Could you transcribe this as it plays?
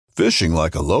Fishing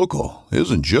like a local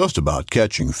isn't just about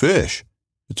catching fish.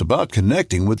 It's about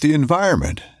connecting with the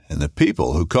environment and the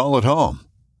people who call it home.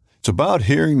 It's about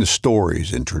hearing the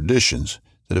stories and traditions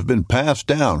that have been passed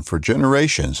down for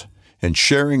generations and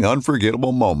sharing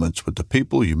unforgettable moments with the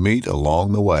people you meet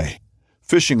along the way.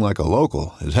 Fishing like a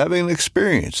local is having an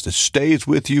experience that stays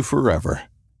with you forever.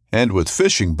 And with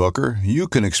Fishing Booker, you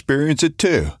can experience it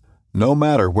too, no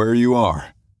matter where you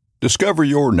are. Discover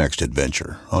your next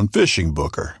adventure on Fishing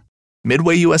Booker.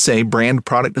 Midway USA brand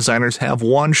product designers have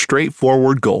one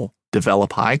straightforward goal: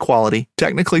 develop high-quality,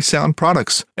 technically sound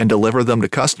products and deliver them to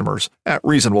customers at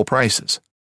reasonable prices.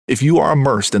 If you are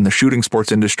immersed in the shooting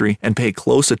sports industry and pay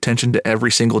close attention to every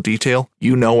single detail,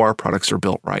 you know our products are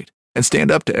built right and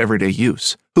stand up to everyday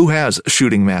use. Who has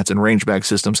shooting mats and range bag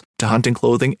systems to hunting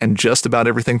clothing and just about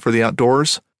everything for the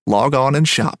outdoors? Log on and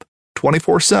shop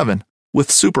 24/7 with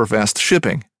super fast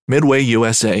shipping.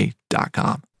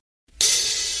 MidwayUSA.com.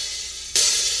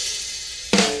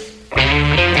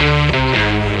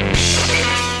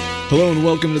 Hello and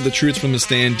welcome to the Truth from the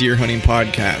Stand Deer Hunting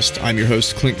Podcast. I'm your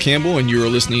host, Clint Campbell, and you are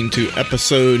listening to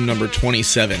episode number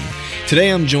 27. Today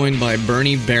I'm joined by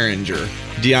Bernie Behringer,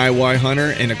 DIY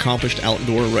hunter and accomplished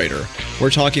outdoor writer. We're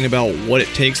talking about what it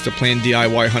takes to plan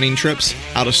DIY hunting trips,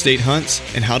 out-of-state hunts,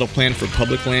 and how to plan for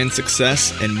public land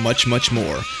success, and much, much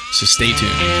more. So stay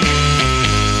tuned.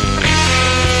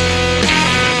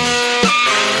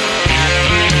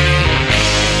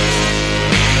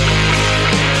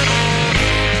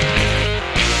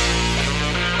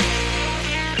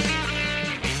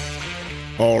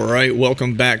 All right,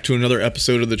 welcome back to another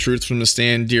episode of the Truth from the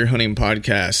Stand Deer Hunting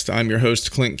Podcast. I'm your host,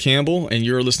 Clint Campbell, and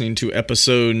you're listening to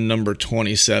episode number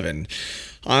 27.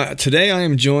 Today I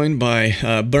am joined by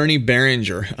Bernie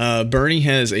Behringer. Bernie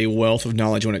has a wealth of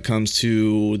knowledge when it comes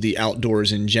to the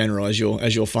outdoors in general, as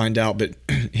you'll find out. But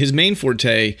his main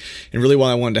forte, and really why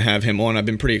I wanted to have him on, I've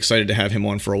been pretty excited to have him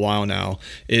on for a while now,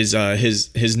 is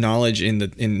his knowledge in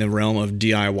the realm of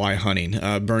DIY hunting.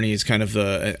 Bernie is kind of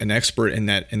an expert in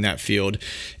that field,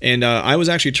 and I was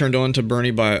actually turned on to Bernie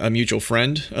by a mutual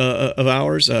friend of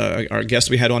ours, our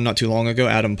guest we had on not too long ago,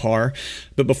 Adam Parr.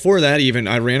 But before that, even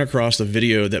I ran across a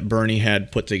video that Bernie had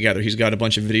put together. He's got a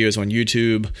bunch of videos on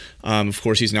YouTube. Of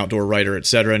course, he's an outdoor writer,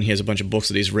 etc., and he has a bunch of books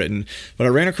that he's written. But I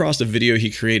ran across a video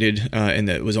he created and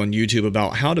that was on YouTube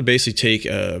about how to basically take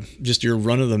just your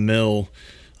run-of-the-mill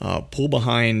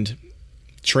pull-behind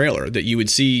trailer that you would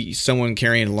see someone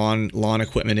carrying lawn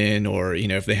equipment in, or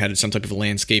if they had some type of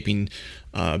landscaping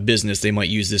business, they might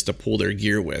use this to pull their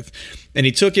gear with. And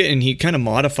he took it and he kind of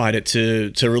modified it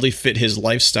to really fit his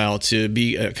lifestyle, to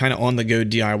be a kind of on-the-go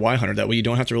DIY hunter. That way you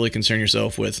don't have to really concern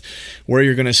yourself with where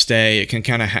you're going to stay. It can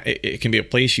it can be a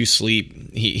place you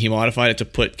sleep. He modified it to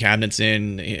put cabinets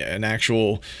in, an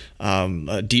actual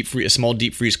a small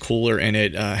deep freeze cooler in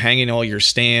it, hanging all your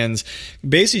stands,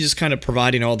 basically just kind of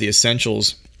providing all the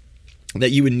essentials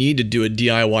that you would need to do a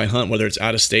DIY hunt, whether it's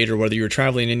out of state or whether you're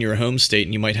traveling in your home state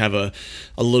and you might have a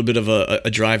little bit of a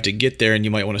drive to get there and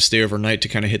you might want to stay overnight to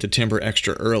kind of hit the timber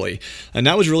extra early. And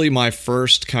that was really my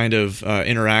first kind of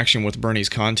interaction with Bernie's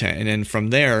content. And then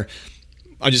from there,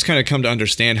 I just kind of come to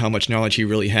understand how much knowledge he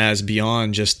really has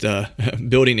beyond just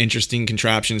building interesting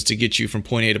contraptions to get you from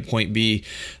point A to point B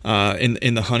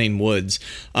in the hunting woods.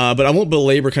 But I won't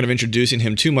belabor kind of introducing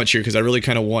him too much here, because I really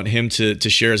kind of want him to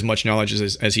share as much knowledge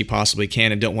as he possibly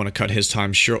can, and don't want to cut his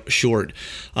time short.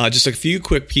 Just a few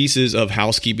quick pieces of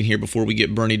housekeeping here before we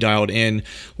get Bernie dialed in.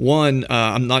 One,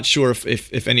 I'm not sure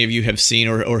if any of you have seen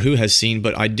or who has seen,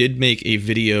 but I did make a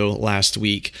video last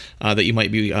week that you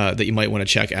might want to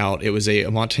check out. It was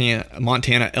a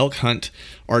Montana elk hunt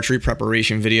archery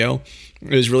preparation video.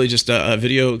 It was really just a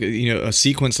video, a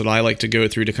sequence that I like to go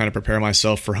through to kind of prepare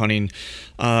myself for hunting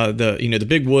the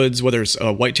big woods, whether it's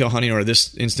whitetail hunting or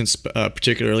this instance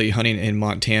particularly hunting in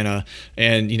Montana,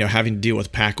 and having to deal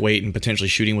with pack weight and potentially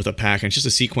shooting with a pack. And it's just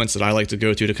a sequence that I like to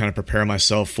go through to kind of prepare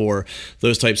myself for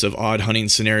those types of odd hunting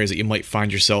scenarios that you might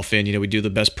find yourself in. We do the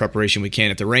best preparation we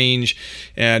can at the range,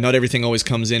 and not everything always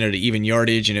comes in at an even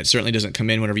yardage, and it certainly doesn't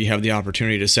come in whenever you have the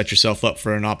opportunity to set yourself up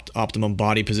for an optimum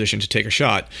body position to take a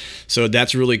shot. So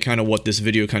that's really kind of what this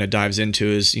video kind of dives into,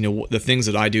 is the things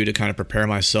that I do to kind of prepare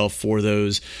myself for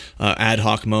those ad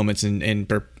hoc moments and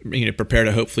prepare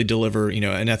to hopefully deliver,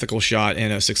 an ethical shot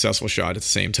and a successful shot at the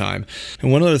same time.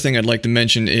 And one other thing I'd like to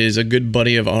mention is a good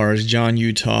buddy of ours, John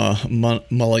Utah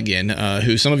Mulligan,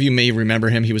 who some of you may remember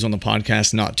him. He was on the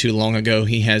podcast not too long ago.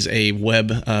 He has a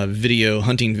web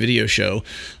hunting video show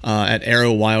at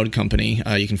Arrow Wild Company.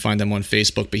 You can find them on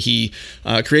Facebook, but he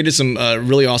created some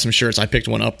really awesome shirts. I picked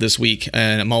one up this week,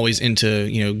 and I'm always into,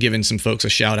 giving some folks a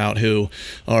shout out who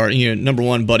are, number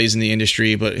one, buddies in the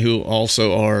industry, but who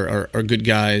also are good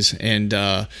guys and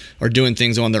are doing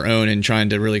things on their own and trying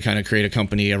to really kind of create a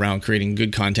company around creating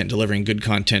good content, delivering good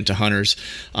content to hunters.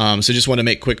 So just want to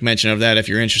make quick mention of that. If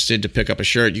you're interested to pick up a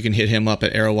shirt, you can hit him up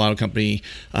at Arrow Wild Company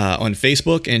on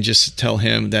Facebook and just tell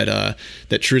him that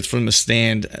Truth from the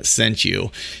Stand sent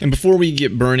you. And before we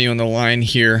get Bernie on the line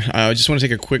here, I just want to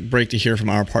take a quick break to hear from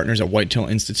our partners at Whitetail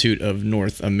Institute of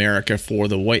North America for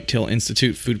the Whitetail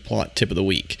Institute Food Plot Tip of the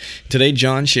Week. Today,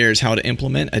 John shares how to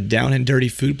implement a down and dirty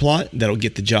food plot that'll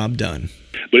get the job done.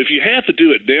 But if you have to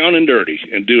do it down and dirty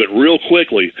and do it real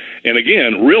quickly, and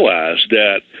again, realize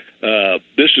that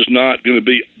this is not going to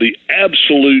be the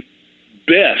absolute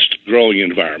best growing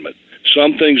environment.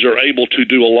 Some things are able to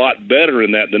do a lot better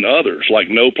in that than others, like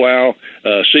No Plow,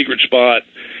 Secret Spot,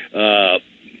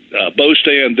 Bow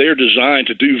Stand. They're designed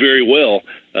to do very well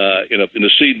in a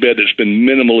seed bed that's been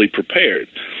minimally prepared.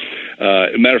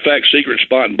 As a matter of fact, Secret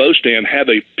Spot and Bow Stand have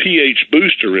a pH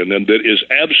booster in them that is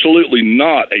absolutely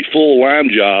not a full lime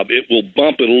job. It will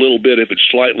bump it a little bit if it's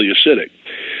slightly acidic.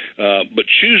 But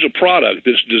choose a product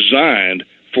that's designed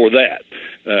for that.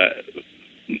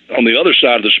 On the other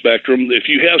side of the spectrum, if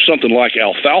you have something like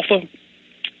alfalfa,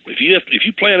 if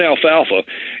you plant alfalfa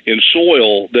in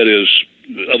soil that is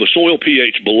of a soil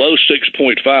pH below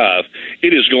 6.5,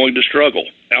 it is going to struggle.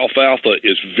 Alfalfa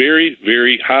is very,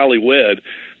 very highly wed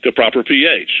to proper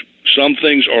pH. Some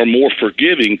things are more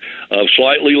forgiving of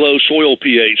slightly low soil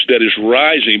pH that is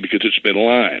rising because it's been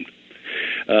limed.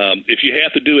 If you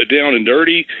have to do it down and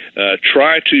dirty,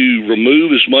 try to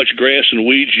remove as much grass and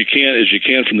weeds as you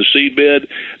can from the seed bed.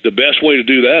 The best way to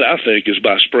do that, I think, is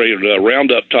by spraying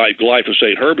Roundup type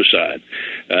glyphosate herbicide,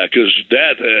 because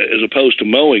that, as opposed to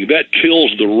mowing, that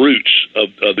kills the roots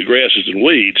of the grasses and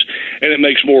weeds, and it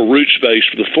makes more root space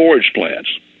for the forage plants.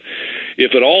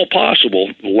 If at all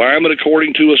possible, lime it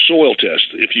according to a soil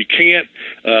test. If you can't,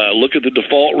 look at the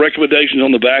default recommendations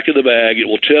on the back of the bag. It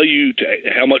will tell you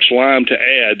how much lime to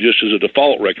add just as a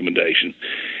default recommendation.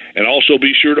 And also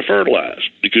be sure to fertilize,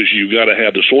 because you've got to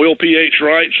have the soil pH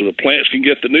right so the plants can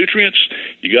get the nutrients.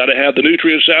 You got to have the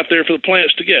nutrients out there for the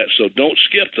plants to get, so don't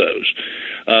skip those.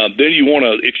 Then you want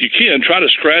to, if you can, try to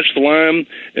scratch the lime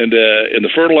and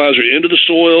the fertilizer into the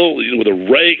soil with a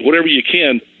rake, whatever you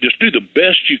can. Just do the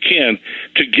best you can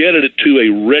to get it to a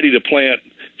ready-to-plant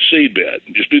seed bed.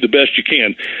 Just do the best you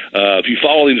can. If you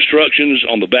follow the instructions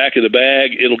on the back of the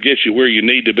bag, it'll get you where you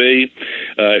need to be.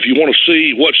 If you want to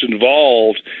see what's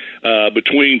involved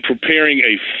between preparing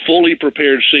a fully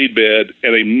prepared seed bed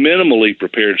and a minimally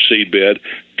prepared seed bed,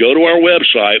 go to our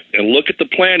website and look at the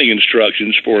planting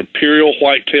instructions for Imperial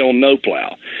Whitetail No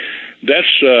Plow.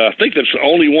 I think that's the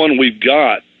only one we've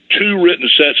got. 2 written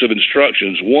sets of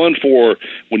instructions, one for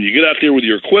when you get out there with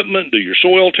your equipment, do your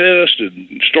soil test,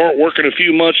 and start working a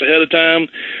few months ahead of time,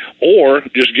 or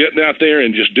just getting out there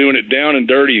and just doing it down and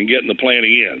dirty and getting the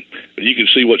planting in. But you can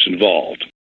see what's involved.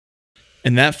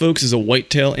 And that, folks, is a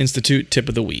Whitetail Institute Tip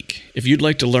of the Week. If you'd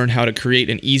like to learn how to create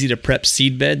an easy-to-prep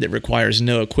seed bed that requires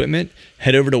no equipment,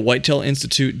 head over to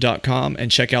whitetailinstitute.com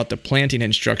and check out the planting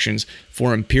instructions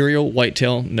for Imperial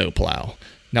Whitetail No Plow.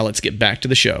 Now let's get back to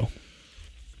the show.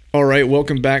 All right,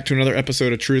 welcome back to another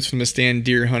episode of Truth from the Stand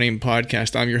Deer Hunting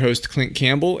Podcast. I'm your host, Clint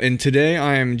Campbell, and today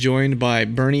I am joined by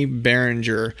Bernie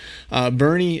Behringer.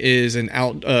 Bernie is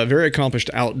a very accomplished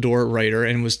outdoor writer,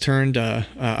 and I was turned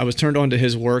on to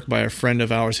his work by a friend of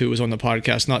ours who was on the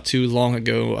podcast not too long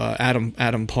ago,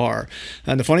 Adam Parr.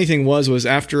 And the funny thing was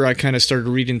after I kind of started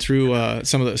reading through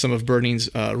some of Bernie's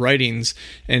writings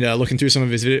and looking through some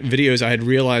of his videos, I had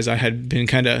realized I had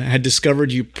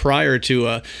discovered you prior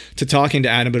to talking to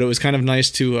Adam, but it was kind of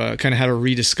nice to kind of have a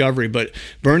rediscovery. But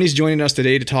Bernie's joining us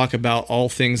today to talk about all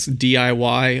things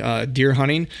DIY deer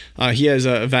hunting. He has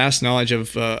a vast knowledge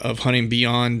of hunting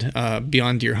beyond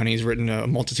deer hunting. He's written a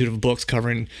multitude of books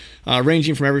covering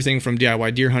ranging from everything from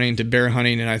DIY deer hunting to bear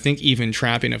hunting, and I think even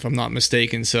trapping, if I'm not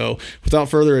mistaken. So without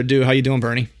further ado, how you doing,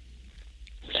 Bernie?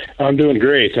 I'm doing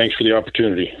great. Thanks for the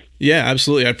opportunity. Yeah,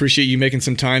 absolutely. I appreciate you making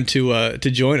some time to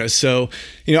join us. So,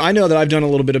 I know that I've done a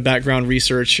little bit of background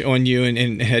research on you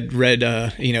and had read,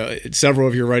 several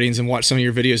of your writings and watched some of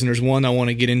your videos. And there's one I want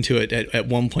to get into it at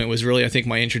one point was really, I think,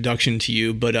 my introduction to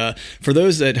you. But for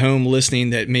those at home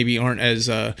listening that maybe aren't as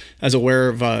aware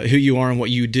of who you are and what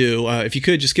you do, if you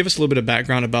could just give us a little bit of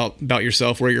background about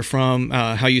yourself, where you're from,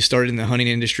 how you started in the hunting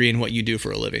industry, and what you do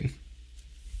for a living.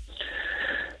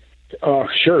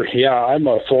 Sure. Yeah, I'm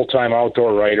a full-time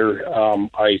outdoor writer.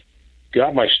 I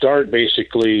got my start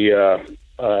basically as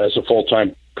a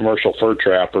full-time commercial fur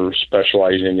trapper,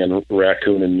 specializing in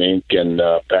raccoon and mink. And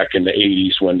back in the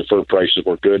 80s, when the fur prices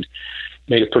were good,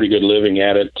 made a pretty good living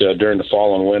at it during the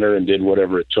fall and winter, and did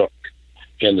whatever it took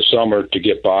in the summer to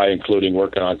get by, including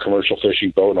working on commercial fishing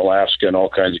boat in Alaska and all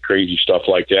kinds of crazy stuff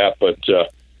like that. But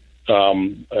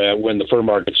when the fur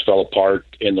markets fell apart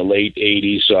in the late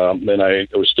 80s, then I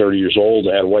was 30 years old.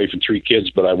 I had a wife and 3 kids,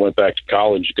 but I went back to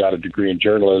college, got a degree in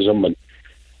journalism,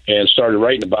 and started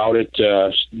writing about it.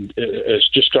 It's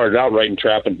just started out writing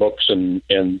trapping books and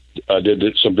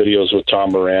did some videos with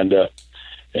Tom Miranda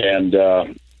and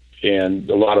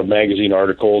a lot of magazine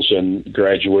articles, and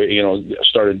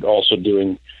started also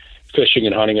doing fishing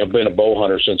and hunting. I've been a bow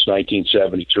hunter since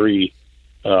 1973.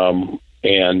 So,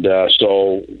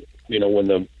 when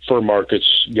the fur markets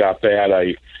got bad,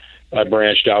 I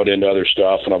branched out into other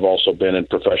stuff, and I've also been in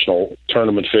professional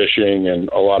tournament fishing and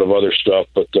a lot of other stuff.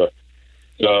 But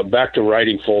back to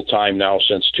writing full time now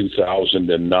since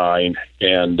 2009,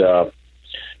 and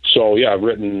I've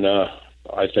written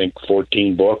I think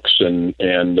 14 books and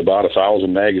about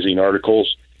 1,000 magazine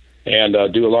articles,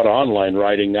 and do a lot of online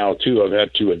writing now too. I've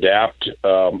had to adapt.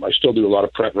 I still do a lot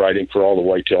of print writing for all the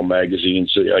whitetail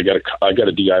magazines. I got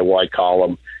a DIY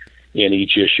column in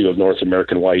each issue of North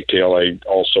American Whitetail. I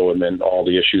also am in all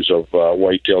the issues of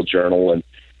Whitetail Journal,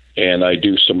 and I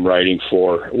do some writing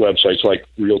for websites like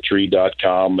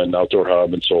Realtree.com and Outdoor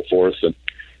Hub and so forth.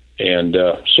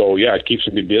 It keeps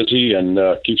me busy and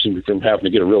keeps me from having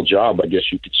to get a real job, I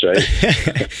guess you could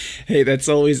say. Hey, that's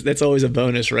always a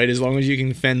bonus, right? As long as you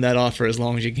can fend that off for as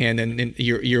long as you can, then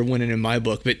you're winning in my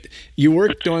book. But you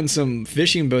worked on some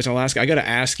fishing boats in Alaska. I got to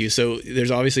ask you. So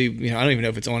there's obviously, I don't even know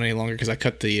if it's on any longer because I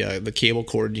cut the cable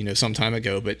cord, some time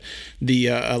ago. But the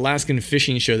Alaskan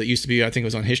fishing show that used to be, I think it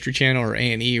was on History Channel or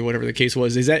A&E or whatever the case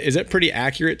was. Is that pretty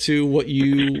accurate to what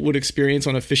you would experience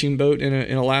on a fishing boat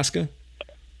in Alaska?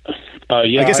 I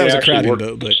guess that was a crabbing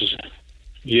boat, but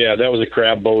yeah, that was a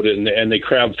crab boat, and they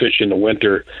crab fish in the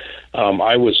winter.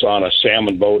 I was on a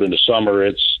salmon boat in the summer.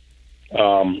 It's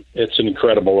an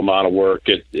incredible amount of work.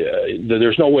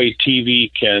 There's no way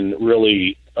TV can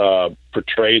really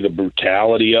portray the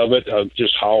brutality of it, of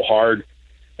just how hard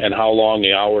and how long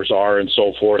the hours are and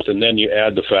so forth. And then you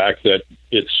add the fact that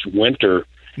it's winter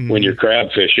when you're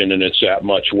crab fishing, and it's that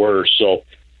much worse. So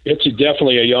it's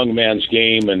definitely a young man's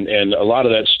game, and a lot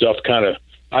of that stuff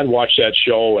I'd watch that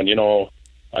show, and,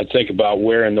 I'd think about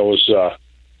wearing those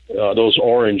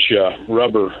orange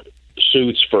rubber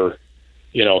suits for,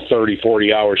 30,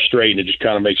 40 hours straight, and it just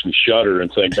kind of makes me shudder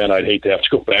and think, man, I'd hate to have to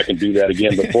go back and do that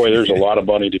again. But boy, there's a lot of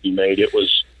money to be made. It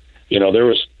was,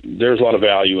 there's a lot of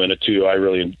value in it too. I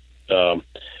really,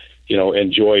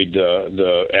 enjoyed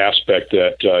the aspect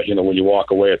that, when you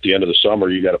walk away at the end of the summer,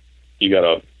 you got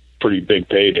a pretty big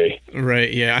payday.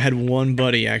 Right. Yeah. I had one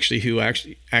buddy who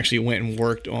actually went and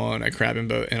worked on a crabbing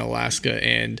boat in Alaska,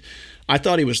 and I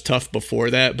thought he was tough before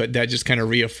that, but that just kind of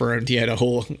reaffirmed he had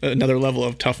another level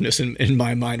of toughness in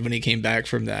my mind when he came back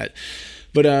from that.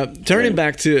 But turning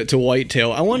back to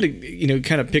whitetail, I wanted to,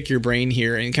 kind of pick your brain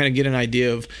here and kind of get an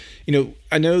idea of,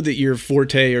 I know that your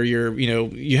forte or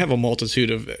you have a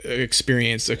multitude of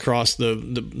experience across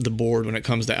the board when it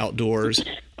comes to outdoors.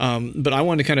 But I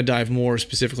wanted to kind of dive more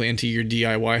specifically into your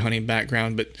DIY hunting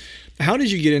background. But how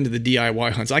did you get into the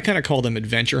DIY hunts? I kind of call them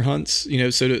adventure hunts,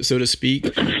 so to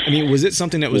speak. I mean, was it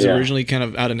something that was originally kind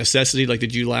of out of necessity? Like,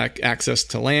 did you lack access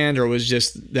to land, or was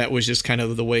just kind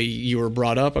of the way you were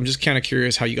brought up? I'm just kind of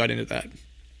curious how you got into that.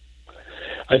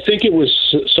 I think it was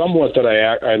somewhat that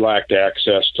I lacked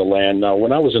access to land. Now,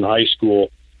 when I was in high school,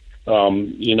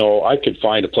 I could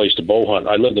find a place to bow hunt.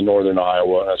 I lived in northern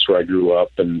Iowa. That's where I grew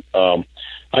up, and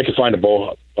I could find a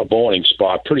bow hunting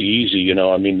spot pretty easy.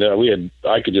 I mean,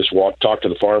 I could just talk to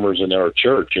the farmers in our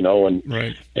church, and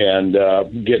right.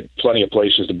 and get plenty of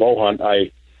places to bow hunt.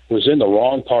 I was in the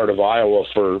wrong part of Iowa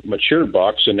for mature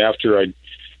bucks, and after I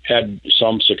had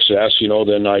some success,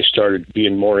 then I started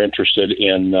being more interested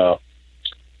in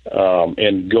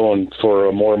going for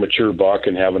a more mature buck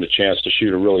and having a chance to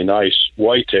shoot a really nice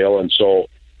whitetail. And so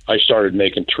I started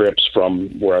making trips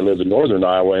from where I live in northern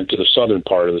Iowa into the southern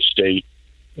part of the state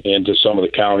into some of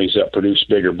the counties that produce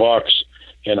bigger bucks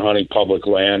and hunting public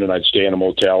land, and I'd stay in a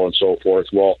motel and so forth.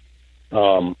 Well,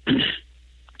 then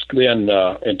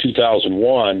in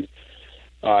 2001,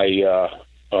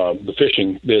 the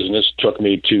fishing business took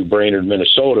me to Brainerd,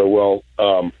 Minnesota. Well,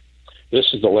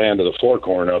 this is the land of the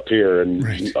forkhorn up here, and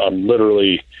I'm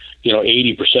literally,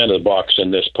 80% of the bucks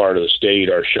in this part of the state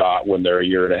are shot when they're a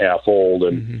year and a half old,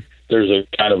 and there's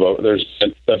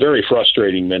a very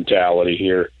frustrating mentality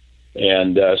here,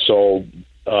 and so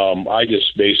I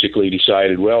just basically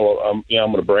decided, well, I'm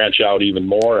going to branch out even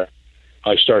more.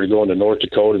 I started going to North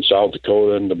Dakota and South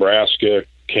Dakota and Nebraska,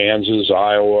 Kansas,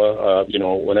 Iowa.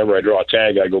 Whenever I draw a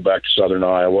tag, I go back to southern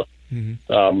Iowa,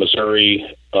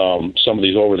 Missouri, some of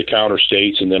these over-the-counter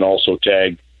states, and then also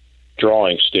tag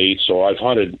drawing states. So I've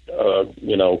hunted,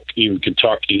 even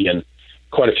Kentucky and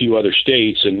quite a few other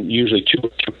states, and usually 2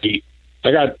 or 3.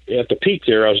 I got at the peak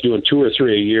there, I was doing 2 or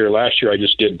 3 a year. Last year I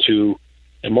just did 2,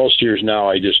 and most years now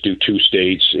I just do 2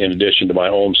 states in addition to my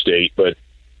home state. But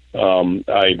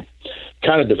I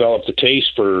kind of developed a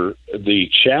taste for the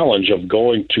challenge of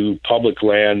going to public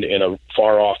land in a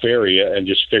far off area and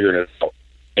just figuring it out.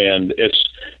 And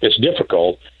it's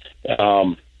difficult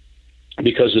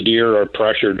because the deer are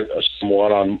pressured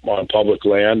somewhat on public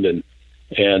land, and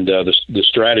the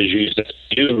strategies that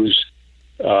they use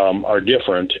are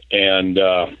different. And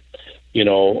I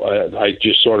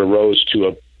just sort of rose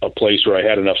to a place where I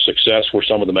had enough success where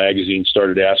some of the magazines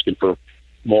started asking for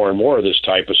more and more of this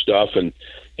type of stuff. And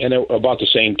about the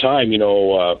same time,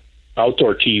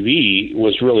 outdoor TV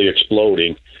was really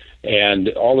exploding. And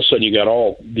all of a sudden you got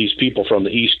all these people from the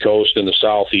East Coast and the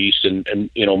Southeast and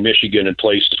Michigan and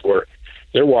places where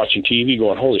they're watching TV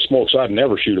going, holy smokes, I'd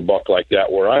never shoot a buck like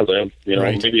that where I live.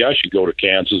 Maybe I should go to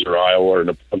Kansas or Iowa or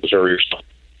Missouri or something.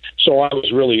 So I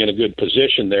was really in a good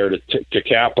position there to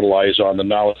capitalize on the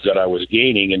knowledge that I was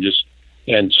gaining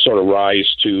and sort of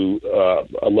rise to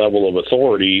a level of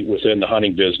authority within the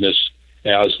hunting business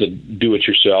as the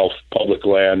do-it-yourself public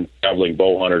land traveling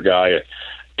bow hunter guy.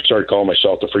 I started calling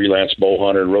myself the freelance bow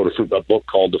hunter and wrote a book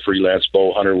called The Freelance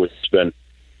Bow Hunter, which has been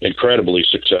incredibly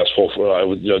successful. It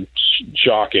was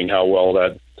shocking how well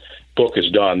that book is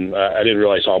done. I didn't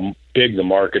realize how big the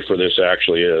market for this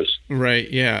actually is. Right.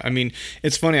 Yeah. I mean,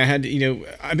 it's funny. I've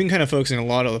been kind of focusing a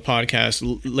lot of the podcasts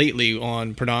lately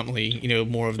on predominantly,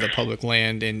 more of the public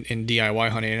land and DIY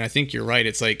hunting. And I think you're right.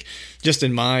 It's like, just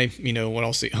in my, what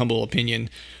I'll say, humble opinion,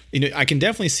 I can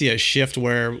definitely see a shift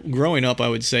where growing up, I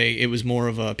would say it was more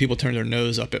of a people turn their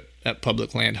nose up at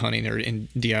public land hunting or in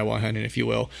DIY hunting, if you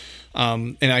will.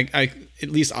 And I at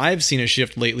least I've seen a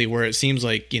shift lately where it seems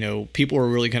like, people are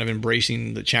really kind of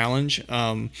embracing the challenge,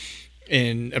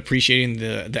 and appreciating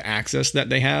the access that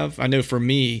they have. I know for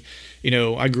me,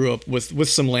 I grew up with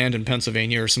some land in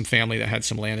Pennsylvania, or some family that had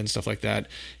some land and stuff like that.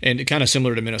 And kind of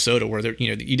similar to Minnesota, where there,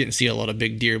 you didn't see a lot of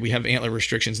big deer. We have antler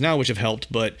restrictions now, which have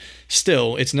helped, but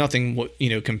still it's nothing,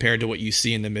 compared to what you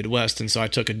see in the Midwest. And so I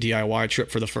took a DIY trip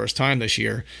for the first time this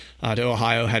year to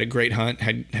Ohio, had a great hunt,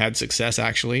 had success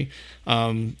actually.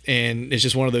 And it's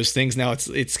just one of those things now.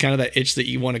 It's kind of that itch that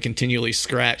you want to continually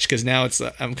scratch, because now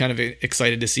I'm kind of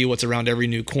excited to see what's around every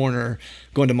new corner.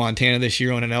 Going to Montana this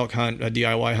year on an elk hunt, a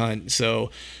DIY hunt.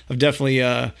 So I've definitely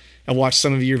I watched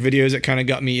some of your videos that kind of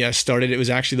got me started. It was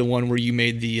actually the one where you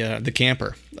made the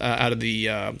camper out of the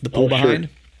pool behind.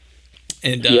 Sure.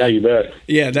 And yeah, you bet.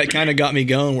 Yeah, that kind of got me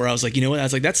going. Where I was like, I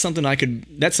was like, that's something I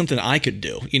could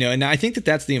do. And I think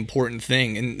that's the important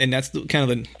thing. And that's kind of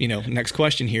the next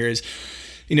question here is,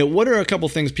 what are a couple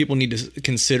things people need to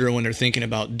consider when they're thinking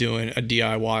about doing a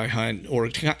DIY hunt, or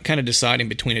kind of deciding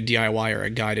between a DIY or a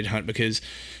guided hunt? Because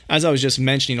as I was just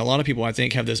mentioning, a lot of people I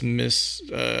think have this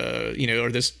or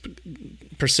this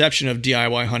perception of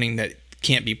DIY hunting that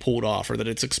can't be pulled off, or that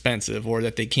it's expensive, or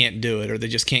that they can't do it, or they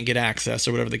just can't get access,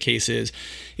 or whatever the case is.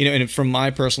 And from my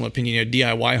personal opinion,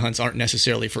 DIY hunts aren't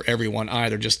necessarily for everyone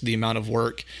either, just the amount of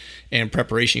work and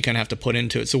preparation you kind of have to put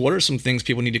into it. So what are some things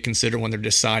people need to consider when they're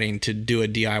deciding to do a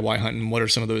DIY hunt, and what are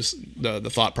some of those, the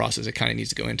thought process that kind of needs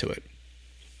to go into it?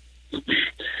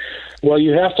 Well,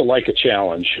 you have to like a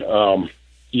challenge.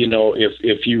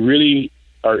 If you really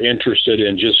are interested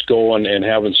in just going and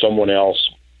having someone else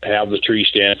have the tree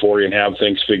stand for you and have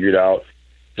things figured out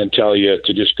and tell you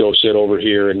to just go sit over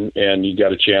here and you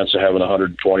got a chance of having a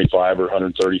 125 or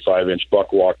 135 inch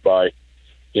buck walk by,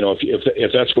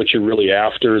 if that's what you're really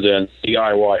after, then the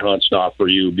DIY hunt's not for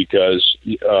you, because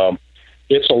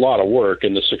it's a lot of work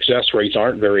and the success rates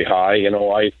aren't very high.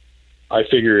 I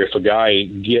figure if a guy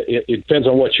it depends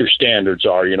on what your standards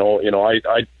are.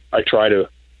 I try to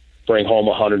bring home a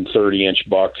 130 inch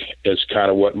buck is kind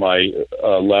of what my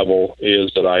level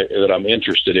is that I'm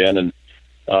interested in.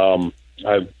 And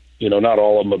I've, not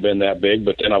all of them have been that big,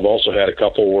 but then I've also had a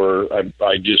couple where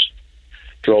I just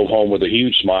drove home with a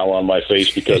huge smile on my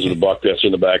face because of the buck that's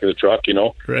in the back of the truck,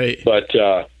 Right. But,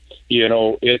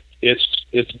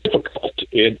 it's difficult.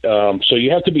 So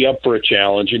you have to be up for a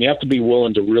challenge, and you have to be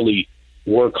willing to really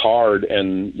work hard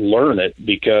and learn it,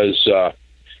 because,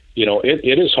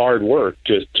 it is hard work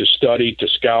to study, to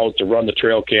scout, to run the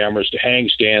trail cameras, to hang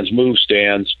stands, move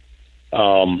stands,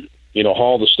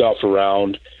 haul the stuff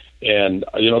around. And,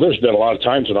 there's been a lot of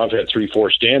times when I've had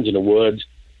 3-4 stands in the woods,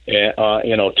 and,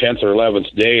 10th or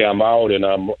 11th day I'm out and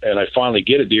I finally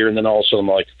get a deer, and then all of a sudden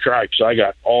I'm like, crikes, I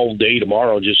got all day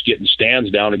tomorrow just getting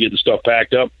stands down and getting stuff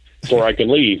packed up before I can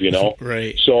leave,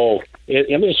 Right. So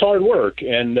it's hard work.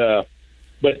 And,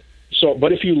 but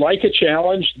if you like a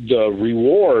challenge, the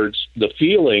rewards, the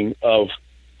feeling of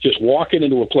just walking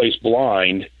into a place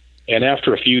blind, and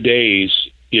after a few days,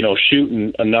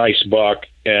 shooting a nice buck,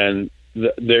 and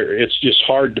it's just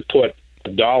hard to put a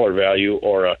dollar value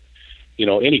or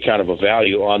any kind of a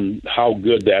value on how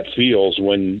good that feels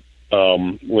when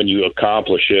you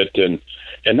accomplish it.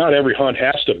 And not every hunt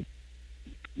has to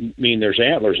mean there's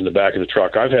antlers in the back of the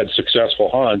truck. I've had successful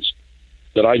hunts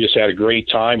that I just had a great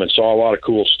time and saw a lot of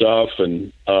cool stuff,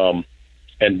 and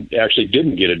actually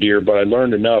didn't get a deer, but I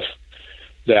learned enough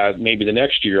that maybe the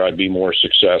next year I'd be more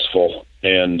successful.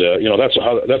 And that's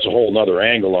a whole nother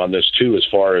angle on this too, as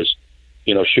far as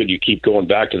should you keep going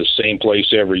back to the same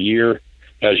place every year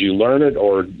as you learn it,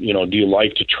 or do you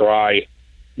like to try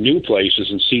new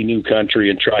places and see new country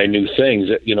and try new things?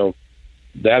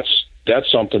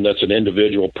 That's something that's an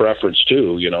individual preference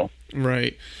too.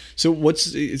 Right. So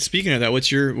speaking of that,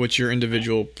 what's your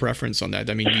individual preference on that?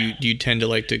 I mean, do you tend to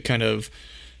like to kind of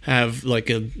have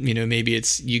like maybe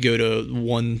it's you go to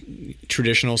one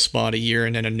traditional spot a year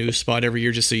and then a new spot every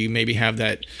year, just so you maybe have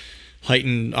that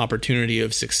heightened opportunity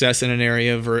of success in an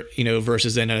area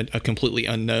versus in a completely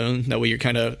unknown? That way you're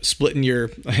kind of splitting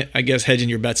hedging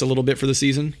your bets a little bit for the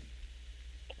season.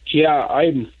 Yeah,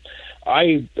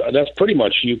 that's pretty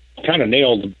much, you kind of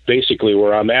nailed basically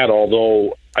where I'm at,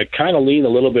 although I kind of lean a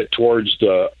little bit towards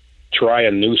the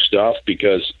trying new stuff,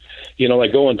 because,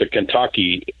 like going to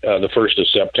Kentucky the 1st of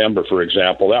September, for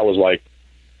example, that was like,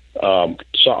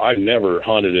 so I've never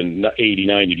hunted in 80,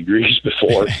 90 degrees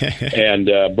before. And,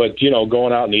 but,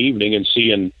 going out in the evening and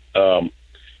seeing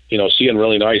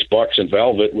really nice bucks in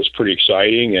velvet was pretty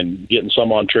exciting, and getting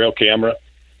some on trail camera.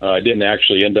 I didn't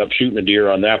actually end up shooting a deer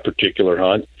on that particular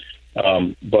hunt.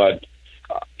 But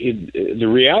the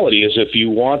reality is, if you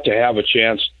want to have a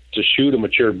chance to shoot a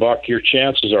mature buck, your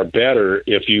chances are better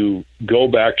if you go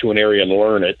back to an area and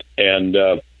learn it. And,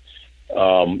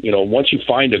 once you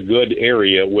find a good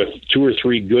area with 2 or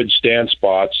 3 good stand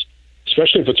spots,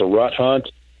 especially if it's a rut hunt,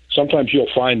 sometimes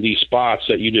you'll find these spots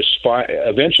that you just find,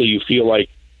 eventually you feel like,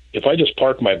 if I just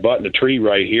park my butt in a tree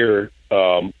right here,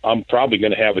 I'm probably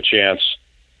going to have a chance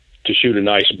to shoot a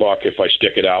nice buck if I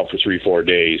stick it out for 3-4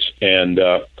 days. And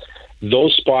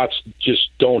those spots just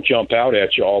don't jump out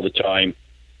at you all the time.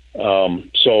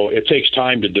 So it takes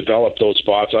time to develop those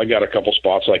spots. I got a couple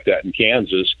spots like that in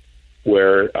Kansas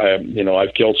where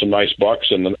I've killed some nice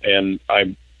bucks, and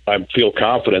I feel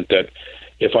confident that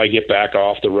if I get back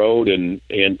off the road and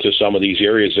into some of these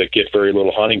areas that get very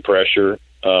little hunting pressure,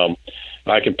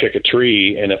 I can pick a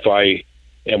tree, and if I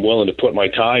am willing to put my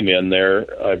time in there,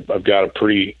 I've got a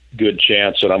pretty good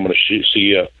chance that I'm going to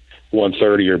see a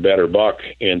 130 or better buck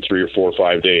in 3 or 4 or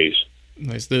 5 days.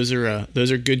 Nice. Those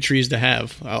are good trees to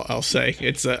have. I'll say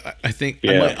it's. I think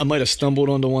yeah. I might have stumbled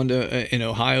onto one in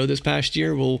Ohio this past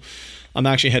year. I'm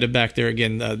actually headed back there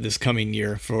again this coming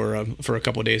year for a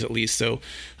couple of days at least. So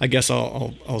I guess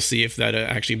I'll see if that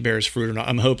actually bears fruit or not.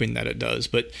 I'm hoping that it does.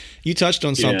 But you touched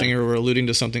on something or were alluding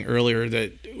to something earlier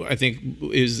that I think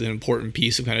is an important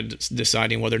piece of kind of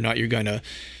deciding whether or not you're going to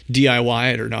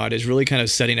DIY it or not, is really kind of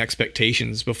setting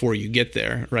expectations before you get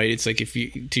there, right? It's like,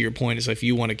 to your point, it's like if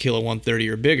you want to kill a 130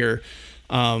 or bigger,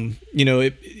 and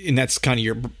that's kind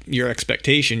of your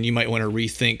expectation, you might want to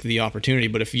rethink the opportunity.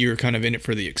 But if you're kind of in it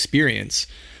for the experience,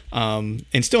 and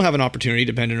still have an opportunity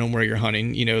depending on where you're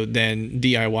hunting, then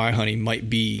DIY hunting might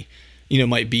be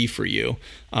for you.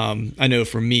 I know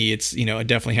for me, it's, I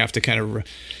definitely have to kind of,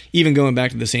 even going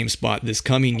back to the same spot this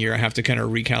coming year, I have to kind of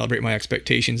recalibrate my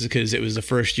expectations, because it was the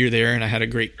first year there and I had a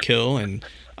great kill. And,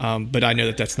 but I know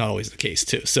that that's not always the case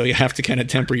too. So you have to kind of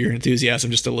temper your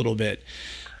enthusiasm just a little bit.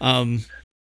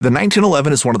 The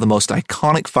 1911 is one of the most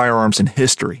iconic firearms in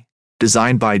history.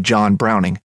 Designed by John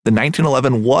Browning, the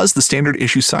 1911 was the standard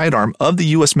issue sidearm of the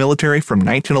U.S. military from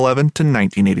 1911 to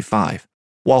 1985.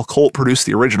 While Colt produced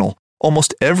the original,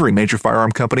 almost every major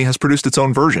firearm company has produced its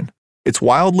own version. It's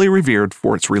wildly revered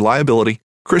for its reliability,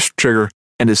 crisp trigger,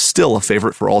 and is still a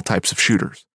favorite for all types of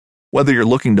shooters. Whether you're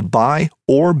looking to buy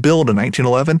or build a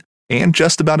 1911 and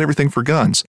just about everything for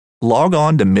guns, log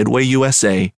on to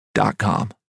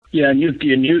MidwayUSA.com. Yeah, and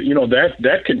you know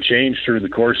that can change through the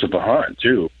course of a hunt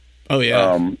too. Oh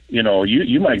yeah. You know,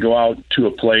 you might go out to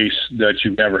a place that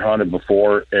you've never hunted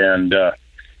before, and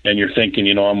you're thinking,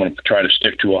 you know, I'm going to try to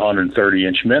stick to a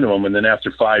 130-inch minimum, and then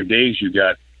after 5 days, you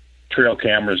got trail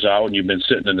cameras out, and you've been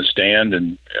sitting in the stand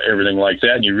and everything like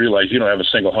that, and you realize you don't have a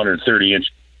single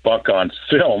 130-inch buck on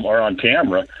film or on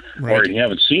camera, right, or you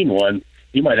haven't seen one.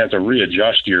 You might have to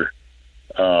readjust your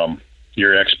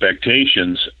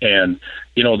expectations. And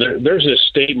you know, there's this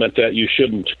statement that you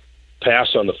shouldn't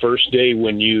pass on the first day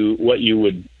what you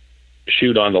would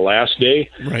shoot on the last day,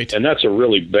 right? And that's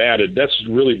really bad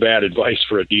advice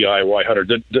for a DIY hunter.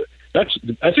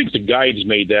 I think the guides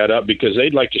made that up because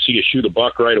they'd like to see you shoot a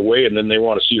buck right away, and then they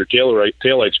want to see your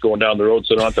taillights going down the road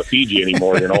so they don't have to feed you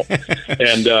anymore, you know.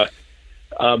 And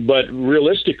but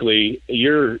realistically,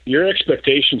 your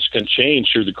expectations can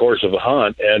change through the course of a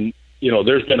hunt. And you know,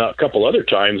 there's been a couple other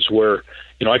times where,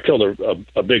 you know, I killed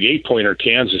a big 8-pointer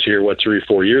Kansas here 3 or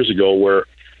 4 years ago, where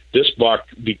this buck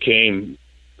became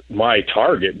my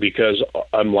target because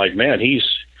I'm like, man, he's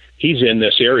in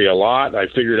this area a lot. I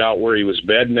figured out where he was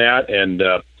bedding at, and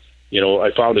you know,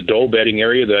 I found a doe bedding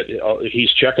area that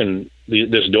he's checking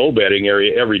this doe bedding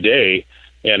area every day,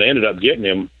 and I ended up getting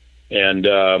him. And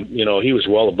you know, he was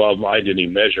well above. I didn't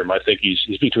even measure him. I think he's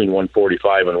between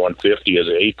 145 and 150 as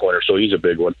an 8-pointer, so he's a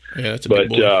big one. Yeah, that's a big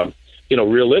boy. You know,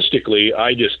 realistically,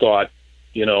 I just thought,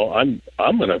 you know, I'm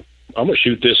gonna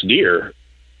shoot this deer,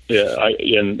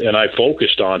 and I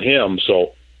focused on him.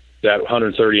 So that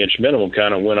 130-inch minimum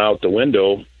kind of went out the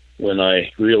window when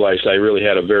I realized I really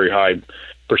had a very high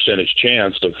percentage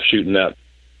chance of shooting that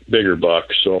bigger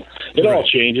buck. So it all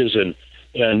changes, and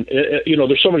you know,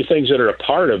 there's so many things that are a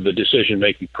part of the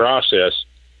decision-making process.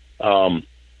 And,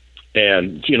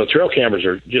 you know, trail cameras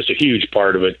are just a huge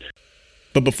part of it.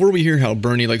 But before we hear how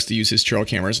Bernie likes to use his trail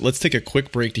cameras, let's take a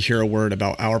quick break to hear a word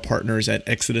about our partners at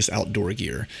Exodus Outdoor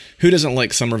Gear. Who doesn't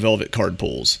like summer velvet card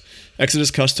pulls?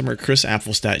 Exodus customer Chris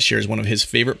Apfelstadt shares one of his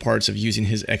favorite parts of using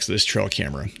his Exodus trail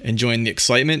camera, enjoying the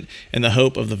excitement and the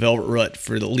hope of the velvet rut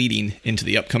for the leading into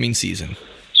the upcoming season.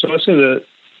 So I'd say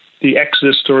the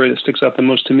Exodus story that sticks out the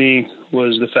most to me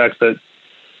was the fact that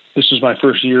this was my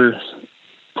first year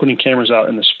putting cameras out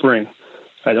in the spring.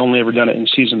 I'd only ever done it in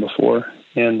season before,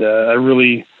 and I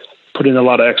really put in a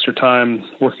lot of extra time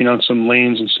working on some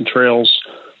lanes and some trails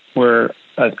where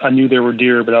I knew there were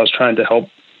deer, but I was trying to help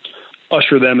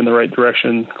usher them in the right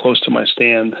direction close to my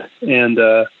stand, and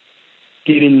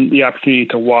getting the opportunity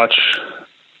to watch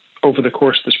over the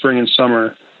course of the spring and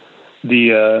summer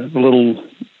the little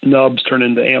nubs turn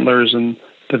into antlers and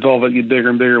the velvet get bigger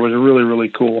and bigger was really, really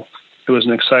cool. It was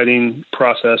an exciting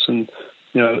process, and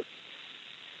you know,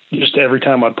 just every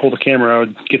time I'd pull the camera, I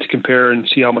would get to compare and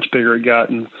see how much bigger it got,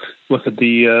 and look at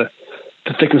the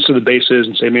thickness of the bases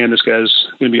and say, man, this guy's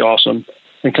going to be awesome,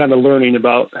 and kind of learning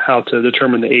about how to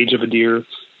determine the age of a deer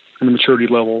and the maturity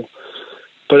level.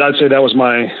 But I'd say that was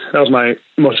my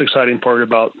most exciting part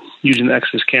about using the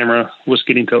Exodus camera, was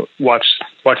getting to watch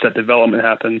that development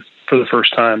happen for the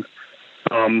first time,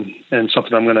 and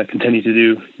something I'm going to continue to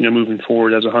do, you know, moving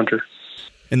forward as a hunter.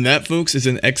 And that, folks, is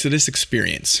an Exodus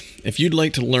experience. If you'd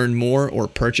like to learn more or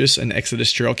purchase an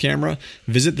Exodus trail camera,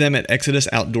 visit them at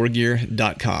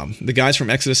ExodusOutdoorGear.com. The guys from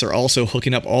Exodus are also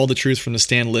hooking up all the Truth from the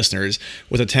Stand listeners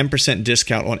with a 10%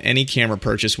 discount on any camera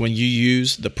purchase when you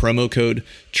use the promo code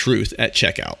TRUTH at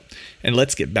checkout. And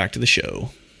let's get back to the show.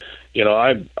 You know,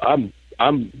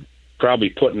 I'm probably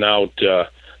putting out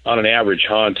on an average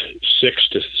hunt 6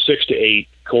 to 8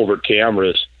 covert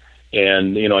cameras,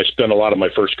 and you know, I spend a lot of my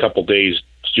first couple days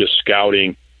just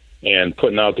scouting and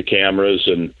putting out the cameras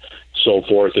and so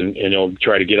forth, and you know,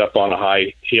 try to get up on a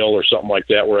high hill or something like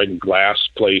that where I can glass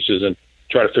places and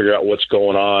try to figure out what's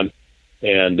going on,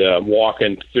 and walk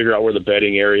and figure out where the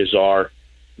bedding areas are.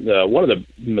 One of the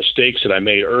mistakes that I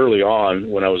made early on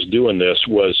when I was doing this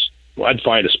was I'd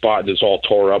find a spot that's all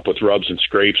tore up with rubs and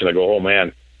scrapes, and I go, oh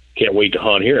man, can't wait to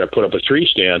hunt here. I put up a tree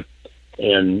stand,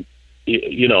 and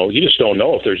you know, you just don't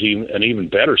know if there's an even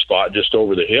better spot just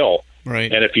over the hill.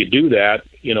 Right. And if you do that,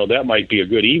 you know, that might be a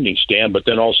good evening stand, but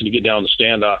then all of a sudden you get down the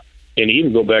stand and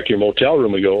even go back to your motel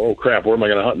room and go, oh crap, where am I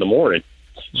going to hunt in the morning?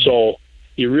 Mm-hmm. So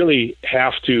you really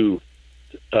have to,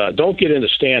 don't get in the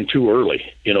stand too early.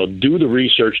 You know, do the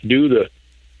research, do the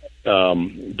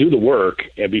work,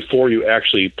 and before you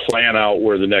actually plan out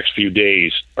where the next few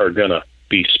days are going to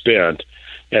be spent.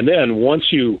 And then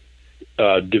once you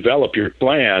develop your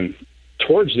plan,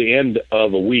 towards the end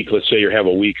of a week, let's say you have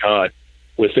a week hunt,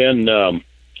 within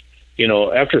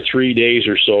after 3 days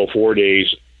or so, 4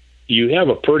 days, you have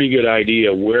a pretty good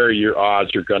idea where your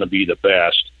odds are going to be the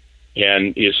best.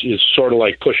 And it's sort of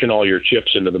like pushing all your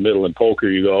chips into the middle in poker.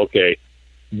 You go, okay,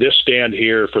 this stand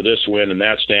here for this win and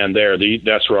that stand there.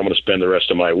 That's where I'm going to spend the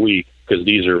rest of my week, because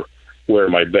these are where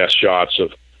my best shots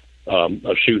of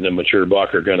shooting a mature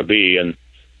buck are going to be. And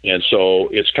so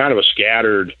it's kind of a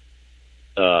scattered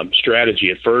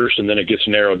strategy at first, and then it gets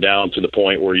narrowed down to the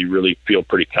point where you really feel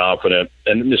pretty confident.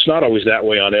 And it's not always that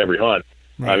way on every hunt.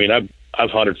 Right. I mean, I've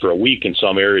hunted for a week in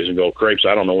some areas and go, crepes,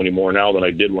 I don't know any more now than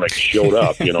I did when I showed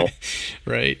up,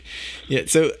 Right. Yeah.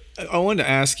 So I wanted to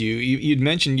ask you'd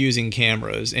mentioned using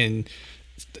cameras, and,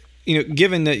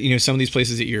 given that, some of these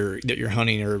places that you're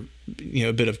hunting are,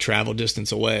 a bit of travel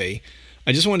distance away,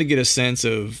 I just wanted to get a sense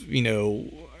of,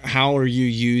 how are you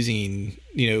using,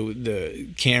 the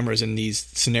cameras in these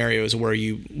scenarios where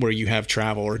you have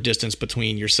travel or distance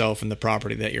between yourself and the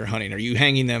property that you're hunting? Are you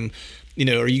hanging them,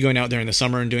 are you going out there in the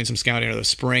summer and doing some scouting, or the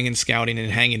spring and scouting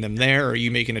and hanging them there? Or are you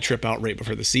making a trip out right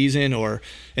before the season? And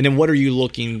then what are you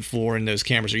looking for in those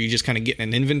cameras? Are you just kind of getting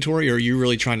an inventory, or are you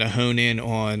really trying to hone in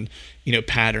on,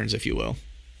 patterns, if you will?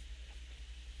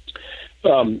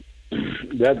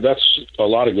 That's a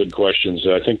lot of good questions.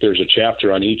 I think there's a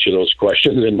chapter on each of those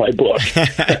questions in my book.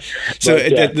 So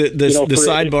the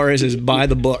sidebar is buy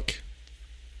the book.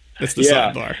 That's the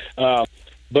sidebar.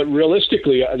 But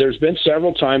realistically, there's been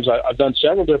several times I've done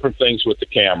several different things with the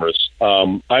cameras.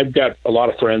 I've got a lot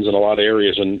of friends in a lot of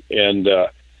areas, and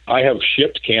I have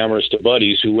shipped cameras to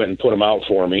buddies who went and put them out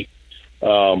for me.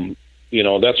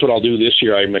 That's what I'll do this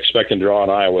year. I'm expecting to draw an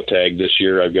Iowa tag this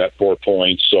year. I've got 4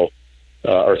 points,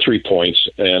 or 3 points,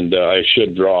 and I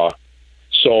should draw.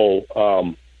 So,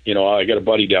 I got a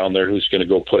buddy down there who's going to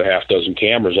go put a half dozen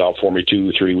cameras out for me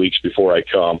 2 or 3 weeks before I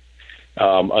come.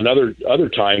 Other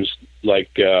times,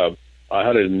 like I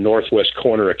hunted in the northwest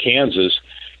corner of Kansas,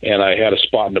 and I had a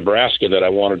spot in Nebraska that I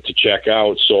wanted to check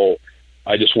out. So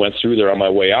I just went through there on my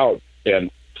way out and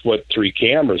put 3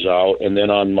 cameras out. And then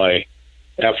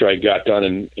after I got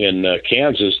done in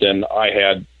Kansas, then I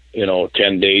had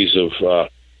 10 days of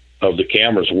the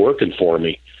cameras working for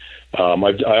me.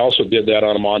 I also did that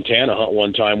on a Montana hunt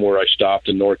one time, where I stopped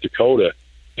in North Dakota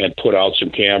and put out some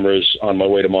cameras on my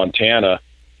way to Montana.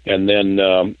 And then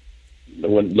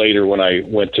when I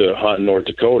went to hunt in North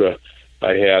Dakota,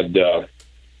 I had 2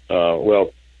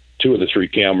 of the 3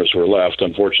 cameras were left.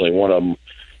 Unfortunately, one of them,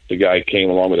 the guy came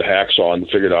along with a hacksaw and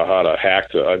figured out how to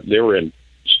hack they were in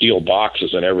steel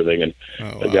boxes and everything, and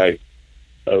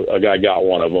a guy got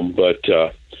one of them. But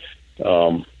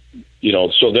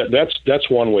so that's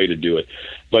one way to do it.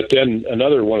 But then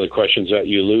another one of the questions that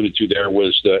you alluded to there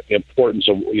was the importance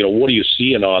of what are you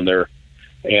seeing on there.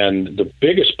 And the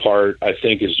biggest part, I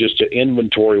think, is just to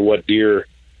inventory what deer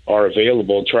are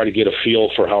available and try to get a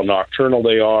feel for how nocturnal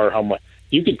they are. How much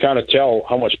you can kind of tell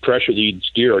how much pressure these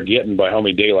deer are getting by how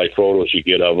many daylight photos you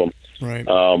get of them. Right.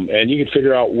 And you can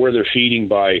figure out where they're feeding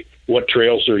by what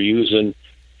trails they're using.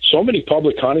 So many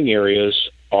public hunting areas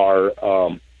are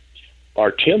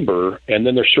timber, and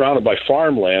then they're surrounded by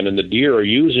farmland, and the deer are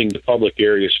using the public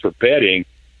areas for bedding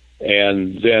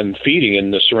and then feeding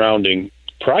in the surrounding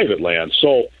private land.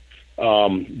 So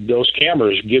those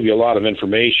cameras give you a lot of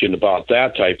information about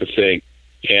that type of thing.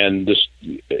 And this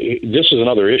is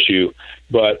another issue,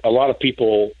 but a lot of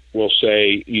people will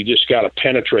say you just got to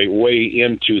penetrate way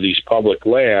into these public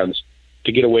lands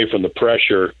to get away from the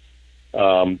pressure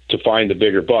to find the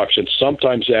bigger bucks. And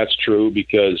sometimes that's true,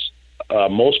 because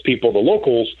most people, the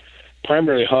locals,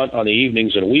 primarily hunt on the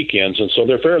evenings and weekends, and so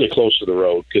they're fairly close to the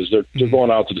road because they're going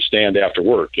out to the stand after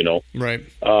work, Right.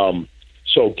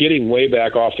 So getting way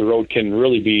back off the road can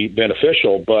really be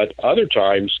beneficial, but other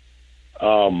times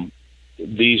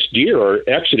these deer are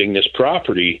exiting this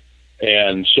property,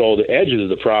 and so the edges of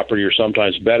the property are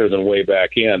sometimes better than way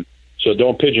back in. So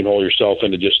don't pigeonhole yourself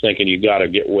into just thinking you got to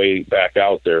get way back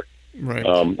out there. Right.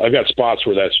 I've got spots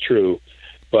where that's true,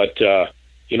 but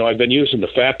I've been using the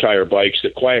Fat Tire bikes, the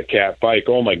Quiet Cat bike.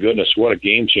 Oh my goodness, what a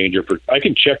game changer! I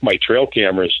can check my trail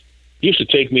cameras. It used to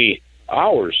take me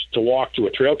hours to walk to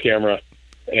a trail camera,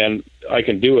 and I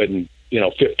can do it in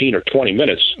 15 or 20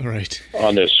 minutes. Right.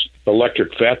 On this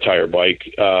electric Fat Tire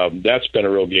bike. That's been a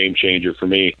real game changer for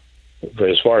me. But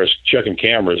as far as checking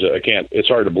cameras, it's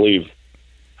hard to believe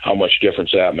how much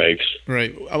difference that makes.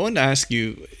 Right. I wanted to ask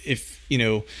you if,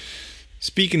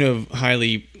 speaking of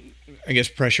highly I guess,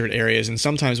 pressured areas. And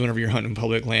sometimes whenever you're hunting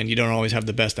public land, you don't always have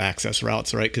the best access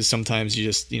routes, right? Because sometimes you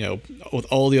just, with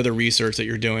all the other research that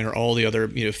you're doing or all the other,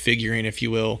 figuring, if you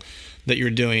will, that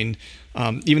you're doing,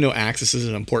 even though access is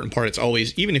an important part, it's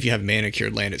always, even if you have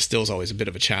manicured land, it still is always a bit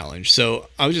of a challenge. So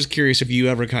I was just curious if you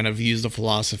ever kind of use the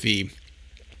philosophy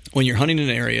when you're hunting an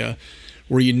area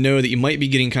where you know that you might be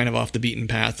getting kind of off the beaten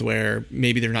path, where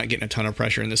maybe they're not getting a ton of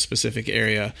pressure in this specific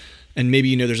area, and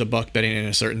maybe there's a buck bedding in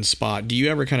a certain spot. Do you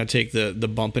ever kind of take the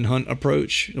bump and hunt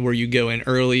approach, where you go in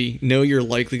early, know you're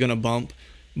likely going to bump,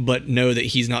 but know that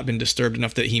he's not been disturbed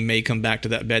enough that he may come back to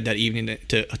that bed that evening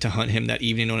to hunt him that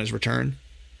evening on his return?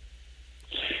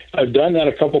 I've done that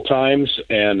a couple times,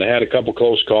 and I had a couple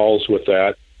close calls with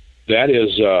that. That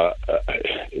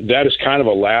is kind of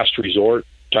a last resort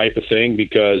type of thing,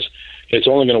 because it's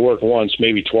only going to work once,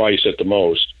 maybe twice at the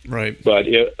most. Right. But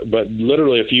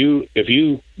literally, if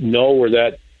you know where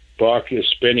that buck is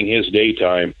spending his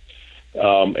daytime,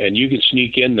 and you can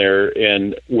sneak in there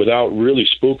and without really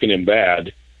spooking him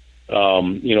bad,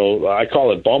 I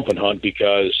call it bump and hunt,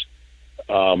 because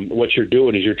what you're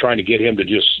doing is you're trying to get him to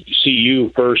just see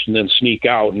you first and then sneak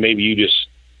out, and maybe you just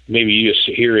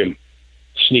hear him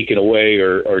sneaking away,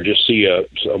 or just see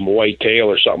some white tail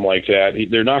or something like that.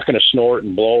 They're not going to snort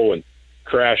and blow and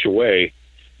crash away,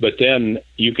 but then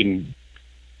you can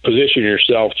position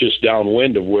yourself just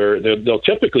downwind of where they'll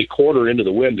typically quarter into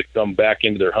the wind to come back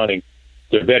into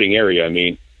their bedding area.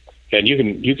 And you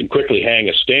can quickly hang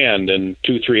a stand, and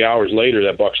 2-3 hours later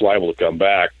that buck's liable to come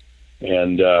back.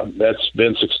 And that's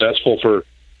been successful for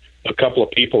a couple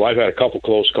of people. I've had a couple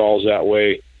close calls that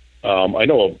way. I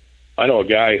know a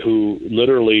guy who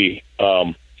literally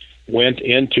went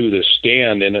into the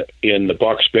stand in the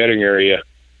buck's bedding area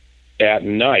at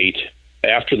night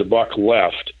after the buck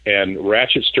left, and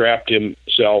ratchet strapped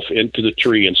himself into the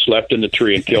tree and slept in the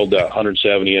tree and killed that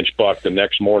 170-inch buck the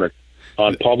next morning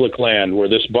on public land, where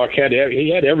this buck had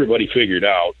everybody figured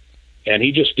out, and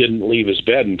he just didn't leave his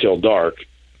bed until dark,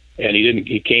 and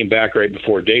he came back right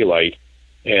before daylight,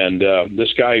 and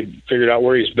this guy figured out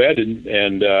where he's bedded,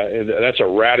 and that's a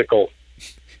radical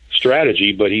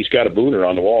strategy, but he's got a booner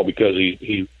on the wall because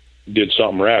he did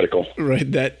something radical. Right.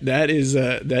 That is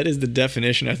the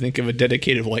definition, I think, of a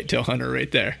dedicated whitetail hunter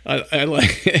right there. I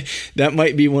like that.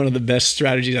 Might be one of the best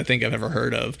strategies I think I've ever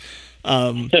heard of.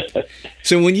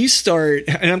 So when you start,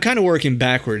 and I'm kind of working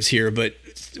backwards here, but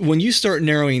when you start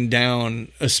narrowing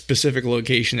down a specific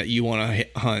location that you want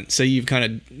to hunt, say you've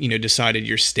kind of, decided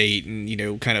your state,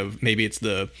 and, kind of maybe it's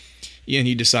and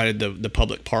you decided the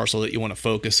public parcel that you want to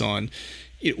focus on,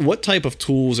 what type of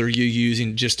tools are you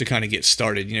using just to kind of get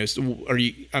started?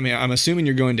 I'm assuming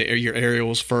you're going to your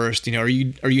aerials first. Are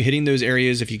you hitting those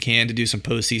areas if you can to do some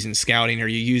postseason scouting? Are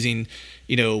you using,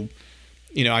 I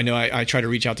know I try to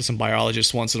reach out to some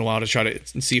biologists once in a while to try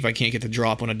to see if I can't get the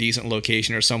drop on a decent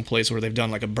location or some place where they've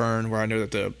done like a burn where I know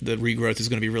that the regrowth is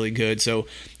going to be really good. So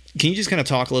can you just kind of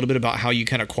talk a little bit about how you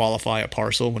kind of qualify a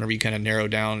parcel whenever you kind of narrow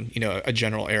down, a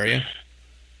general area?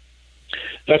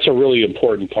 That's a really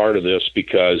important part of this,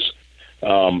 because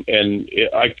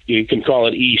you can call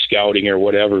it e-scouting or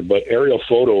whatever, but aerial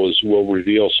photos will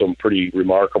reveal some pretty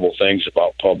remarkable things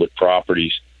about public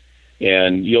properties.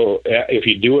 And if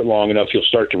you do it long enough, you'll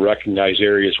start to recognize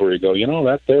areas where you go,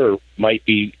 that there might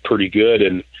be pretty good.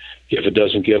 And if it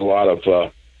doesn't get a lot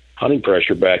of hunting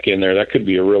pressure back in there, that could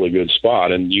be a really good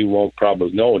spot. And you won't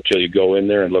probably know until you go in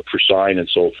there and look for sign and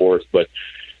so forth. But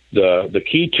the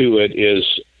key to it is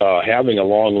having a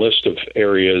long list of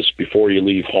areas before you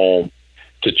leave home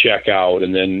to check out,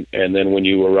 and then when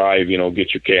you arrive,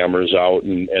 get your cameras out,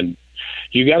 and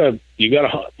you gotta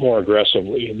hunt more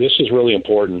aggressively. This is really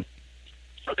important,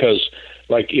 because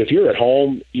like if you're at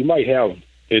home, you might have,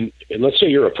 and let's say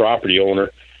you're a property owner,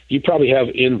 you probably have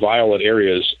inviolate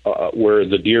areas where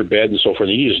the deer bed and so forth,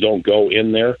 and you just don't go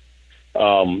in there.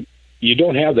 You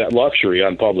don't have that luxury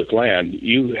on public land.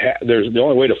 There's the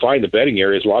only way to find the bedding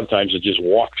areas a lot of times is just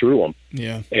walk through them.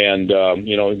 Yeah. And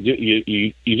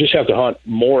you just have to hunt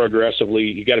more aggressively.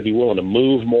 You got to be willing to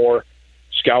move more,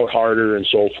 scout harder, and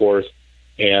so forth.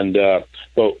 And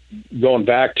but going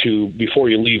back to before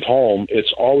you leave home,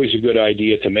 it's always a good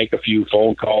idea to make a few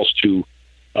phone calls to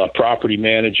a property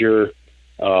manager.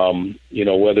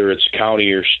 Whether it's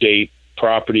county or state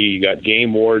property, you got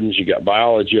game wardens, you got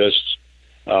biologists.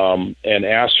 And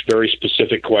ask very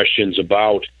specific questions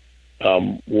about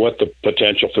what the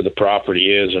potential for the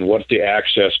property is and what the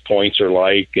access points are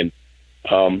like. And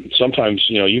sometimes,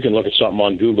 you can look at something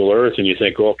on Google Earth and you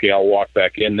think, okay, I'll walk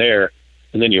back in there.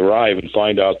 And then you arrive and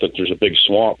find out that there's a big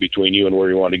swamp between you and where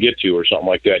you want to get to or something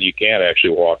like that. And you can't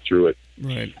actually walk through it.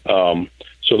 Right.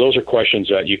 So those are questions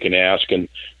that you can ask, and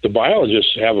the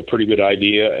biologists have a pretty good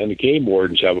idea, and the game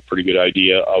wardens have a pretty good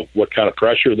idea of what kind of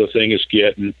pressure the thing is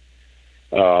getting,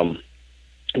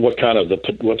 what kind of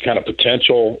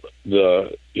potential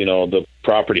the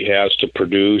property has to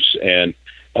produce. And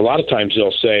a lot of times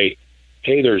they'll say,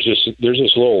 hey, there's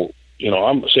this little,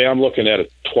 I'm looking at a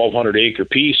 1,200 acre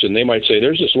piece, and they might say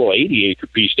there's this little 80 acre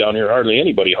piece down here. Hardly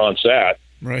anybody hunts that.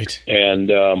 Right.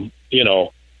 And,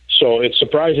 so it's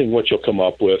surprising what you'll come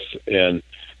up with.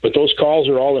 But those calls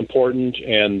are all important.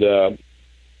 And,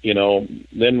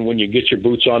 then when you get your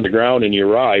boots on the ground and you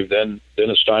arrive, then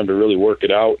it's time to really work it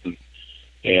out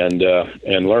and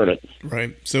learn it.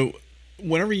 Right. So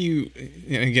whenever you,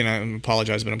 and again, I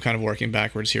apologize, but I'm kind of working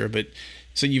backwards here, but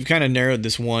so you've kind of narrowed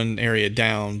this one area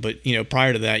down, but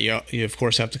prior to that, you of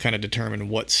course have to kind of determine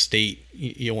what state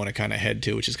you want to kind of head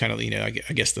to, which is kind of,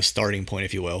 I guess the starting point,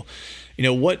 if you will.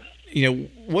 What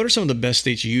are some of the best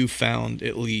states you found,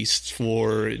 at least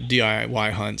for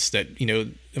DIY hunts that,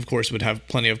 of course would have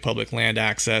plenty of public land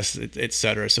access, et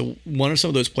cetera. So what are some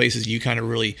of those places you kind of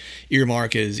really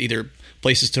earmark as either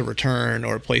places to return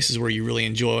or places where you really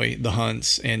enjoy the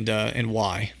hunts, and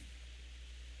why?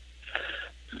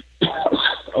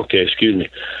 Okay, excuse me.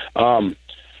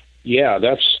 Yeah,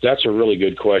 that's a really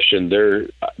good question.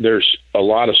 There's a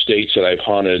lot of states that I've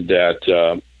hunted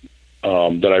that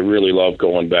I really love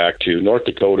going back to. North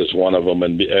Dakota is one of them,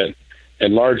 and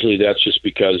largely that's just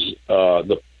because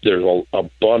there's an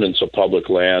abundance of public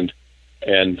land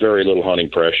and very little hunting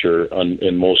pressure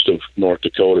in most of North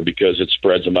Dakota because it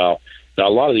spreads them out. Now, a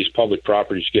lot of these public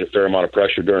properties get a fair amount of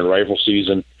pressure during rifle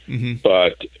season,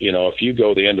 but if you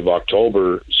go the end of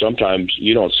October, sometimes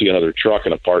you don't see another truck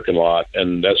in a parking lot,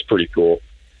 and that's pretty cool.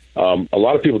 A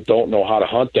lot of people don't know how to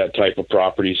hunt that type of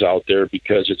properties out there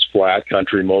because it's flat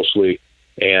country mostly,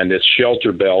 and it's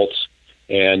shelter belts,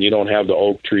 and you don't have the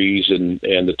oak trees and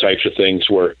the types of things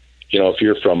where, if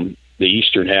you're from the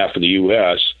eastern half of the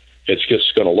U.S., it's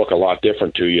just going to look a lot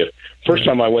different to you. First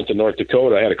time I went to North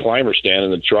Dakota, I had a climber stand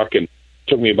in the truck, and it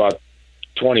took me about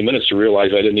 20 minutes to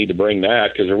realize I didn't need to bring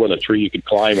that because there wasn't a tree you could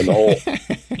climb in the whole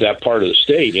that part of the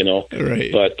state,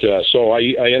 Right. But so I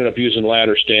ended up using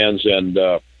ladder stands and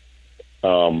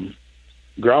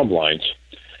ground blinds.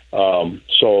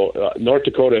 So North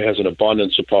Dakota has an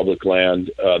abundance of public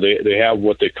land. They have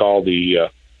what they call the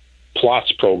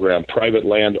PLOTS program, private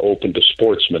land open to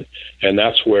sportsmen, and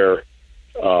that's where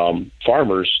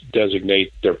farmers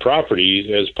designate their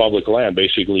property as public land.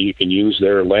 Basically, you can use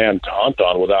their land to hunt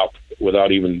on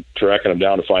without even tracking them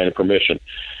down to find a permission.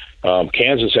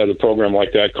 Kansas has a program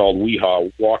like that called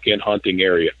WIHA, Walk-In Hunting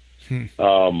Area.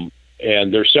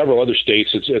 And there's several other states.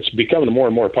 It's becoming more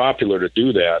and more popular to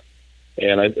do that.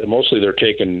 And mostly they're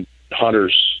taking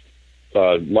hunters'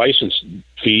 license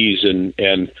fees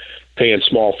and paying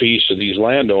small fees to these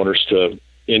landowners to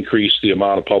increase the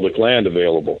amount of public land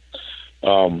available.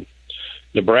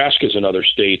 Nebraska is another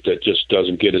state that just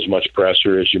doesn't get as much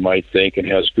pressure as you might think and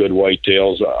has good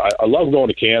whitetails. I love going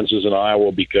to Kansas and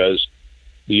Iowa because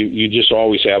you just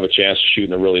always have a chance of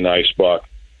shooting a really nice buck.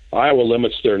 Iowa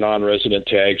limits their non-resident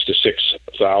tags to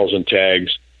 6,000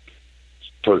 tags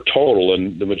per total,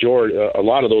 and the majority, a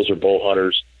lot of those are bow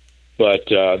hunters. But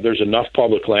there's enough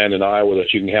public land in Iowa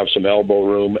that you can have some elbow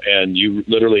room, and you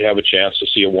literally have a chance to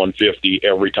see a 150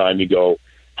 every time you go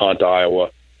hunt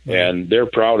Iowa. And they're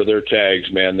proud of their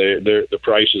tags, man. The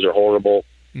prices are horrible,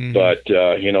 but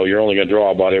you're only going to draw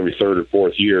about every third or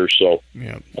fourth year, so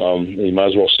you might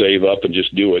as well save up and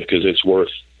just do it because it's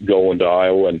worth going to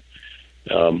Iowa and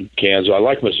Kansas. I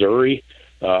like Missouri.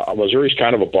 Missouri's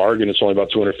kind of a bargain. It's only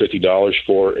about $250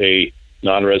 for a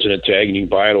non-resident tag, and you can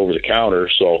buy it over the counter.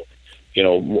 So,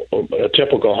 a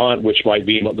typical hunt, which might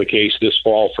be the case this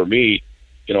fall for me,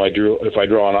 if I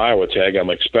draw an Iowa tag, I'm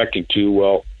expecting to,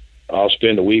 well, I'll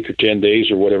spend a week or 10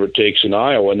 days or whatever it takes in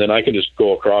Iowa, and then I can just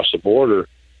go across the border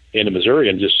into Missouri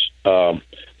and just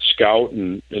scout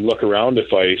and look around.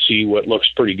 If I see what looks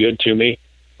pretty good to me,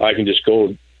 I can just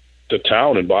go to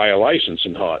town and buy a license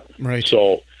and hunt. Right.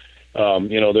 So,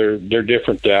 they're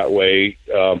different that way.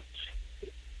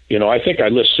 I think I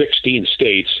list 16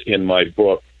 states in my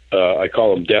book. I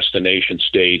call them destination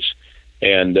states.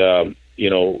 And,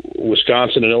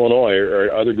 Wisconsin and Illinois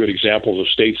are other good examples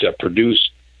of states that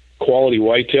produce quality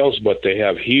whitetails, but they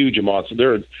have huge amounts.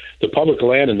 The public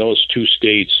land in those two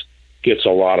states gets a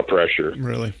lot of pressure.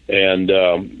 Really? And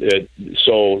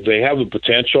so they have the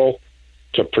potential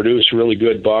to produce really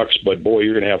good bucks, but boy,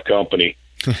 you're going to have company.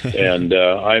 And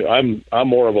I'm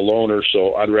more of a loner,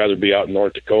 so I'd rather be out in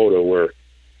North Dakota where,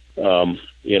 I'm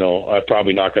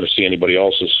probably not going to see anybody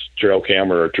else's trail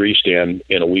camera or tree stand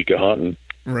in a week of hunting.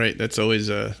 Right. That's always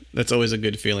a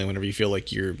good feeling whenever you feel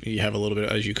like you have a little bit,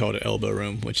 as you call it, elbow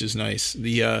room, which is nice.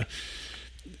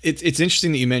 It's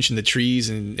interesting that you mentioned the trees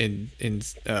in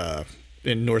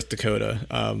North Dakota,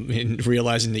 and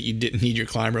realizing that you didn't need your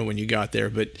climber when you got there.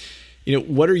 But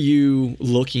what are you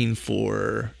looking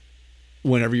for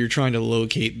whenever you're trying to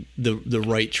locate the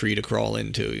right tree to crawl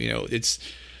into?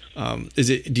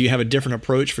 Do you have a different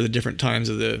approach for the different times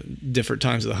of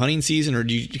the hunting season, or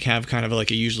do you have kind of like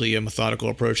usually a methodical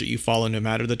approach that you follow no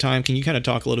matter the time? Can you kind of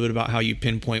talk a little bit about how you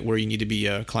pinpoint where you need to be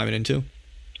climbing into?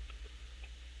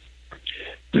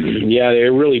 Yeah,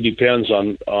 it really depends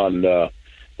on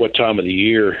what time of the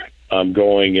year I'm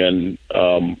going and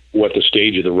what the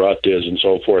stage of the rut is and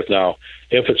so forth. Now,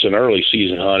 if it's an early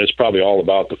season hunt, it's probably all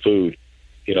about the food.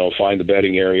 Find the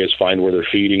bedding areas, find where they're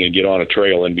feeding, and get on a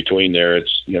trail in between there.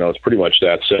 It's pretty much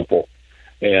that simple.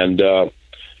 And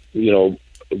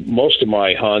most of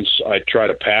my hunts, I try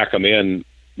to pack them in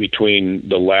between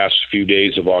the last few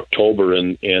days of October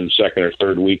and second or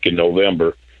third week in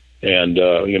November. And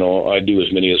I do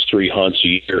as many as 3 hunts a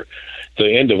year.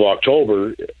 The end of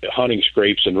October, hunting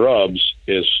scrapes and rubs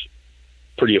is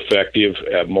pretty effective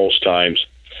at most times.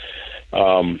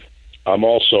 I'm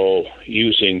also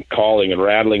using calling and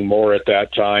rattling more at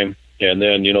that time. And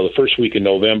then, the first week in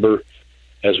November,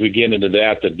 as we get into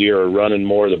that, the deer are running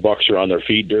more. The bucks are on their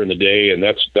feet during the day, and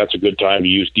that's a good time to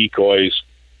use decoys.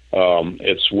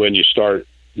 It's when you start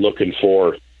looking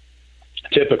for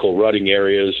typical rutting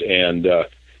areas and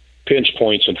pinch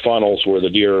points and funnels where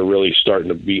the deer are really starting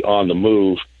to be on the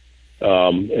move.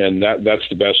 And that's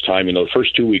the best time. The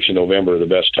first 2 weeks in November are the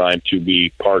best time to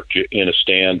be parked in a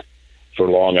stand for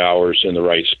long hours in the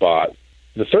right spot.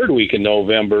 The third week in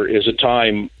November is a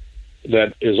time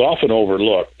that is often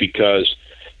overlooked because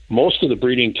most of the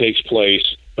breeding takes place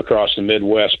across the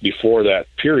Midwest before that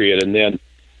period, and then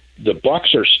the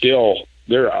bucks are still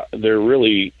they're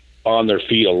really on their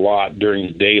feet a lot during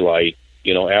the daylight,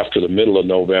 after the middle of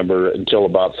November until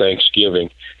about Thanksgiving.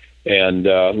 And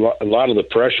a lot of the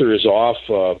pressure is off.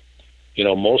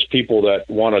 Most people that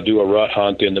want to do a rut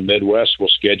hunt in the Midwest will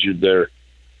schedule their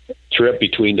trip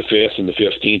between the 5th and the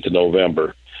 15th of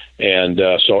November. And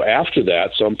so after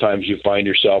that, sometimes you find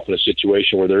yourself in a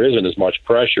situation where there isn't as much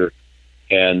pressure,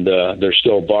 and there's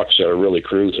still bucks that are really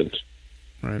cruising.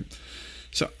 Right.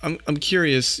 So I'm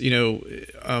curious,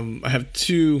 I have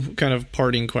 2 kind of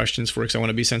parting questions for you, because I want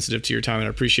to be sensitive to your time, and I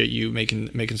appreciate you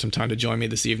making some time to join me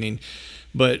this evening.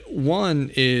 But one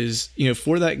is,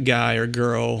 for that guy or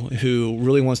girl who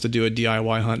really wants to do a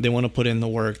DIY hunt, they want to put in the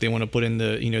work, they want to put in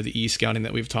the, the e-scouting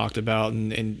that we've talked about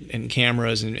and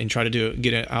cameras and try to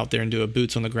get it out there and do a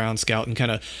boots on the ground scout and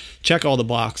kind of check all the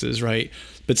boxes, right?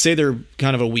 But say they're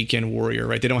kind of a weekend warrior,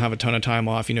 right? They don't have a ton of time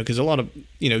off, because a lot of,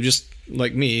 just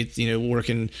like me,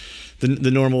 working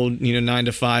the normal, 9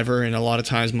 to 5er, and a lot of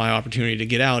times my opportunity to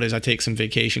get out is I take some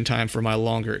vacation time for my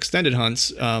longer extended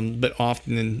hunts, but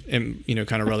often am,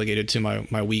 kind of relegated to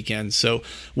my weekends. So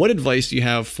what advice do you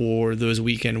have for those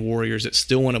weekend warriors that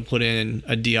still want to put in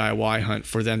a DIY hunt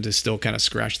for them to still kind of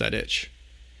scratch that itch?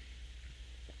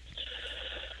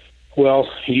 Well,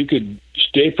 you could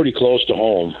stay pretty close to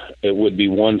home. It would be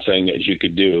one thing that you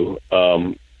could do.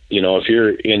 If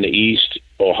you're in the East,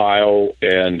 Ohio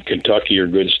and Kentucky are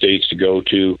good states to go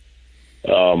to.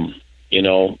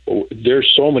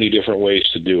 There's so many different ways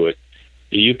to do it.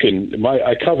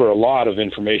 I cover a lot of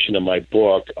information in my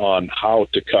book on how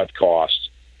to cut costs,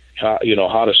 how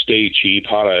to stay cheap,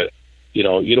 how to, you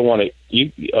don't want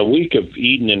to a week of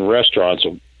eating in restaurants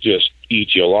will just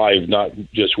eat you alive, not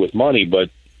just with money, but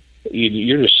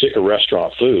you're just sick of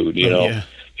restaurant food, Yeah.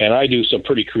 And I do some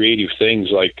pretty creative things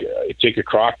like take a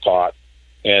crock pot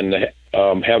and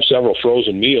have several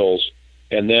frozen meals,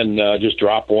 and then just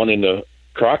drop one in the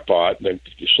crock pot, the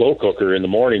slow cooker in the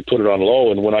morning, put it on low,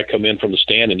 and when I come in from the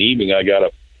stand in the evening, I got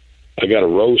a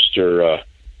roast or a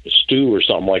stew or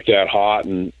something like that hot,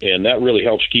 and that really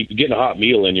helps getting a hot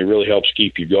meal in you really helps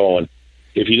keep you going.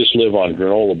 If you just live on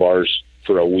granola bars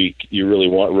for a week, you really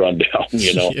want run down,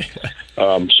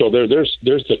 Yeah. So there's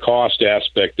the cost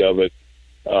aspect of it.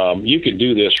 You can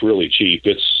do this really cheap.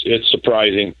 It's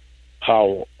surprising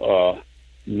how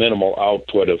minimal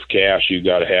output of cash you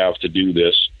got to have to do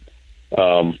this.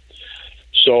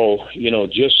 So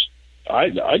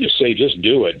I just say just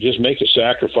do it. Just make a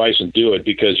sacrifice and do it,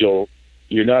 because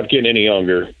you're not getting any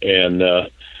younger, and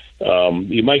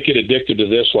you might get addicted to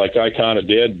this like I kind of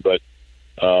did, but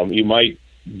you might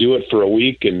do it for a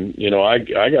week. And I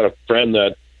got a friend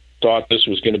that thought this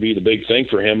was going to be the big thing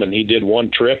for him, and he did one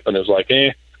trip and is like,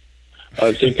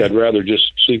 I think I'd rather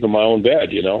just sleep in my own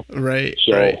bed, Right.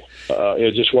 So right.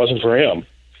 It just wasn't for him.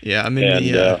 Yeah, but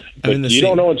you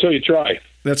don't know until you try.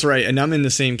 That's right. And I'm in the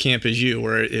same camp as you,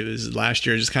 where it was last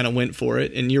year, I just kind of went for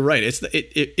it. And you're right.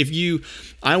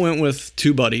 I went with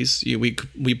two buddies.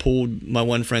 We pulled my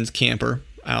one friend's camper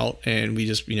out, and we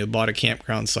just, bought a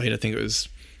campground site. I think it was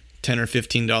 $10 or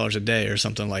 $15 a day or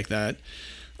something like that.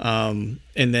 And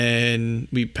then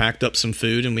we packed up some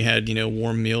food, and we had,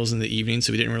 warm meals in the evening.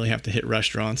 So we didn't really have to hit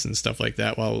restaurants and stuff like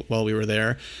that while we were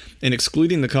there. And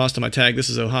excluding the cost of my tag, this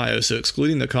is Ohio. So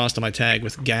excluding the cost of my tag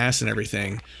with gas and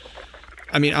everything,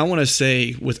 I mean, I want to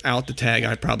say without the tag,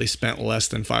 I probably spent less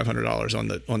than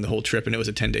 $500 on the whole trip, and it was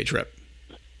a 10-day trip.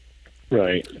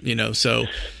 Right. So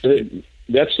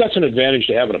that's an advantage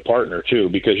to having a partner too,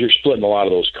 because you're splitting a lot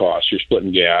of those costs. You're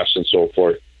splitting gas and so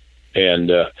forth. And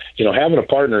having a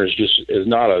partner is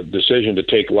not a decision to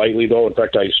take lightly, though. In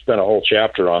fact, I spent a whole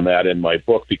chapter on that in my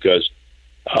book, because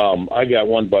I got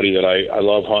one buddy that I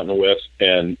love hunting with,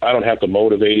 and I don't have to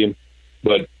motivate him,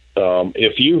 but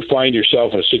if you find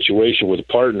yourself in a situation with a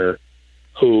partner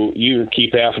who you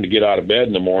keep having to get out of bed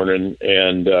in the morning,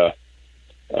 and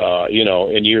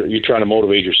and you're trying to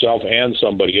motivate yourself and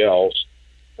somebody else,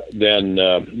 then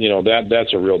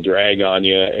that's a real drag on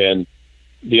you. And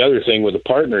the other thing with a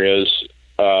partner is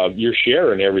you're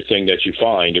sharing everything that you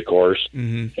find, of course.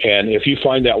 Mm-hmm. And if you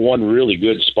find that one really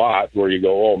good spot where you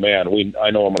go, oh man, I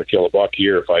know I'm going to kill a buck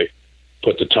here if I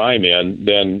put the time in,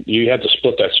 then you have to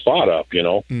split that spot up,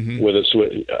 mm-hmm. with it. So,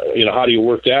 how do you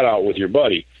work that out with your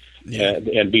buddy? Yeah.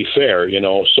 and be fair,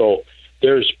 so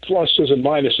there's pluses and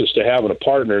minuses to having a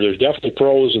partner. There's definitely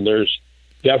pros, and there's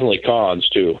definitely cons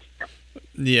too.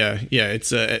 Yeah.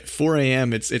 It's at 4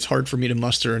 a.m. It's hard for me to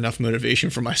muster enough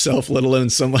motivation for myself, let alone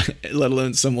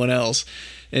someone else.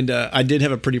 And I did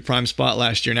have a pretty prime spot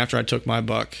last year. And after I took my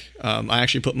buck, I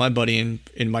actually put my buddy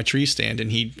in my tree stand,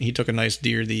 and he took a nice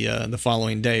deer the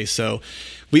following day. So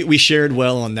we shared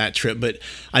well on that trip. But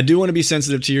I do want to be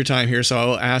sensitive to your time here, so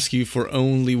I'll ask you for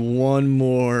only one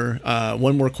more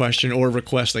question, or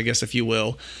request, I guess, if you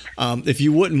will. If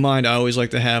you wouldn't mind, I always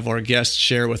like to have our guests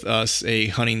share with us a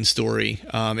hunting story.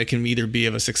 It can either be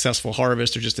of a successful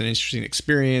harvest, or just an interesting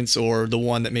experience, or the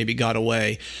one that maybe got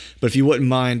away. But if you wouldn't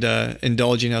mind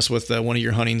indulging us with one of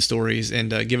your hunting stories,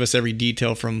 and give us every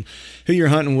detail from who you're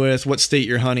hunting with, what state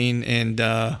you're hunting, and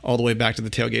all the way back to the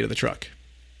tailgate of the truck.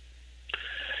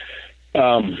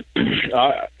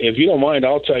 If you don't mind,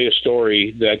 I'll tell you a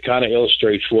story that kind of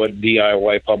illustrates what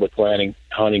DIY public land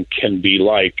hunting can be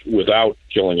like without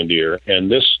killing a deer.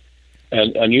 And this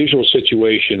an unusual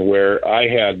situation where I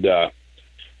had I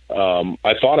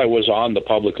thought I was on the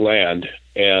public land,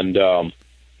 and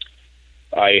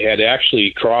I had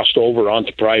actually crossed over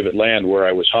onto private land where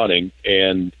I was hunting,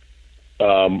 and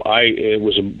it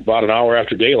was about an hour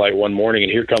after daylight one morning,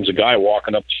 and here comes a guy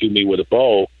walking up to me with a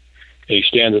bow, and he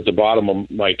stands at the bottom of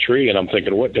my tree, and I'm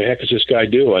thinking, what the heck is this guy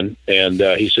doing? And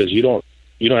he says, you don't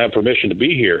have permission to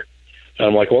be here. And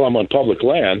I'm like, well, I'm on public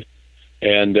land.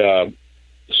 And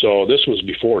so this was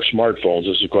before smartphones.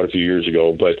 This is quite a few years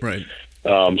ago, but right.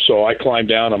 So I climbed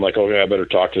down. I'm like, okay, I better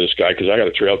talk to this guy, because I got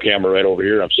a trail camera right over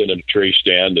here. I'm sitting in a tree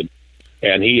stand,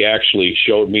 and he actually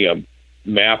showed me a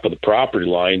map of the property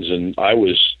lines, and I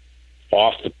was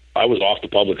off the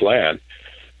public land.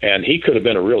 And he could have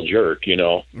been a real jerk,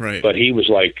 right. But he was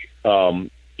like,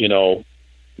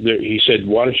 he said,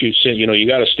 why don't you sit, you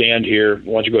got to stand here.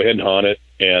 Why don't you go ahead and hunt it?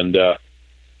 And,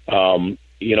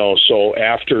 so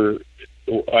after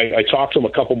I talked to him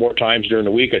a couple more times during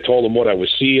the week, I told him what I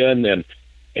was seeing, and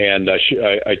I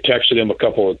texted him a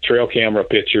couple of trail camera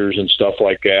pictures and stuff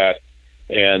like that.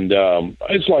 And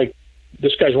it's like,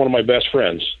 this guy's one of my best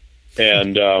friends,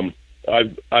 and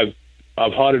I've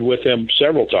hunted with him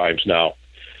several times now.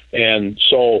 And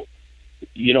so,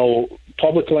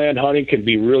 public land hunting can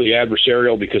be really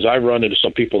adversarial, because I run into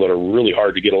some people that are really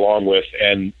hard to get along with.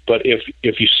 But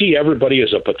if you see everybody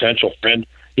as a potential friend,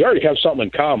 you already have something in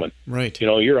common. Right.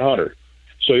 You're a hunter,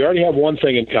 so you already have one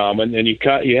thing in common, and you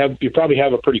probably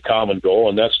have a pretty common goal,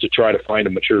 and that's to try to find a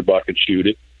mature buck and shoot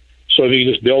it. So if you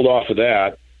can just build off of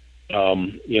that,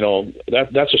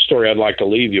 that's a story I'd like to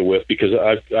leave you with, because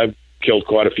I've killed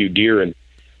quite a few deer, and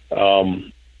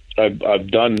I've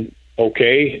done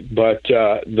okay, but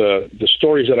the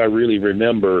stories that I really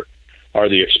remember are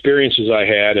the experiences I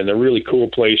had, and the really cool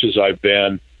places I've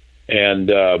been, and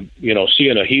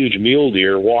seeing a huge mule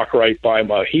deer walk right by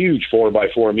my huge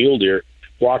 4x4 mule deer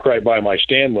walk right by my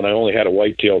stand when I only had a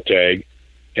whitetail tag.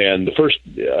 And the first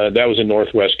that was in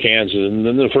northwest Kansas, and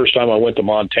then the first time I went to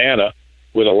Montana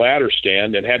with a ladder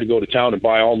stand and had to go to town and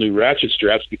buy all new ratchet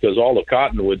straps, because all the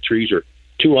cottonwood trees are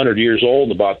 200 years old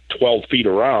and about 12 feet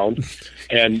around.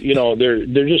 And,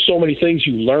 there's just so many things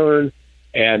you learn,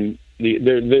 and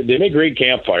they make great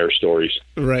campfire stories.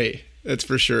 Right. That's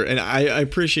for sure. And I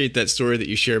appreciate that story that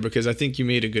you share, because I think you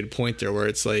made a good point there where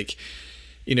it's like,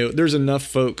 there's enough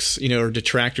folks, or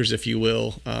detractors, if you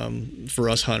will, for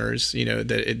us hunters,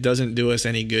 that it doesn't do us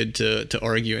any good to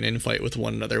argue and infight with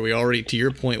one another. We already, to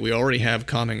your point, we already have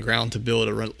common ground to build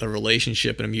a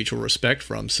relationship and a mutual respect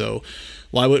from. So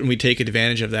why wouldn't we take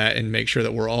advantage of that and make sure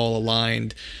that we're all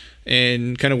aligned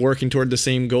and kind of working toward the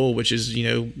same goal, which is,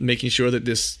 making sure that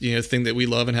this, thing that we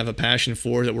love and have a passion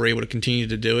for, that we're able to continue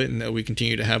to do it, and that we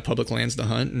continue to have public lands to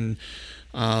hunt, and,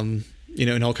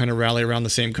 and all kind of rally around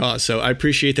the same cause. So I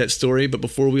appreciate that story. But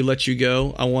before we let you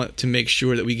go, I want to make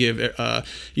sure that we give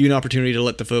you an opportunity to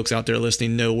let the folks out there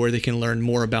listening know where they can learn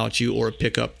more about you or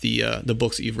pick up the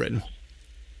books that you've written.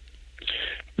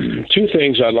 Two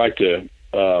things I'd like to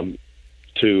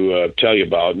tell you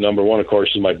about. Number one, of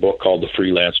course, is my book called The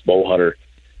Freelance Bowhunter,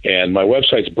 and my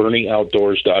website's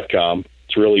burningoutdoors.com.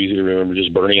 It's real easy to remember,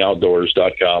 just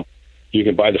burningoutdoors.com. You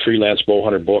can buy the Freelance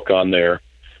Bowhunter book on there.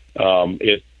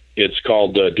 It's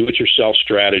called Do-It-Yourself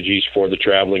Strategies for the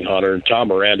Traveling Hunter, and Tom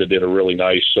Miranda did a really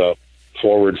nice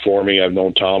forward for me. I've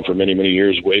known Tom for many, many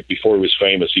years, way before he was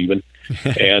famous even,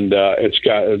 and it's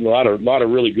got a lot of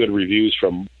really good reviews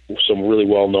from some really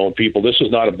well-known people. This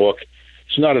is not a book.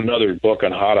 It's not another book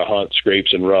on how to hunt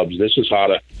scrapes and rubs. This is how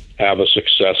to have a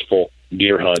successful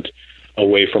deer hunt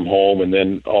away from home. And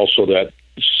then also that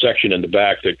section in the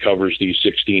back that covers these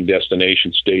 16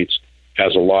 destination states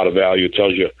has a lot of value. It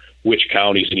tells you which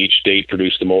counties in each state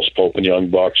produce the most Pope and Young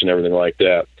bucks and everything like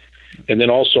that. And then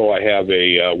also I have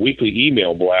a weekly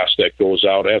email blast that goes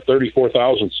out. I have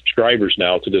 34,000 subscribers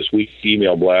now to this weekly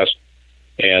email blast,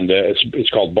 and it's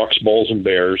called Bucks, Bulls, and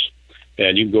Bears.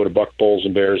 And you can go to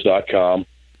bucksbullsandbears.com,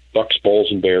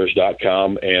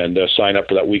 and sign up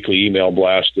for that weekly email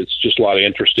blast. It's just a lot of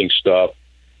interesting stuff,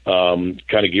 kind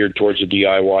of geared towards the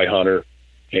DIY hunter.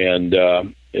 And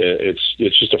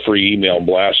it's just a free email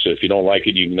blast. If you don't like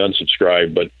it, you can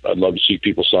unsubscribe, but I'd love to see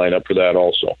people sign up for that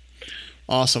also.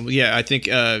 Awesome. Yeah, I think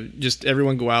just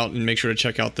everyone go out and make sure to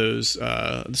check out those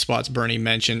spots Bernie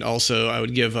mentioned. Also, I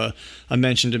would give a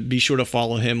mention to be sure to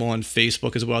follow him on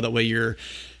Facebook as well. That way you're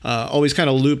always kind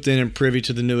of looped in and privy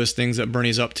to the newest things that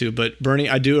Bernie's up to. But Bernie,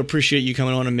 I do appreciate you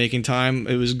coming on and making time.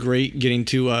 It was great getting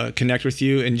to connect with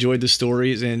you. Enjoyed the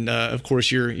stories, and of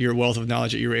course your wealth of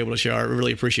knowledge that you were able to share. I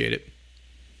really appreciate it.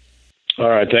 All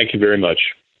right. Thank you very much.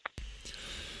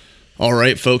 All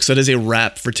right, folks, that is a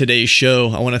wrap for today's show.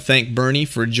 I want to thank Bernie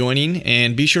for joining,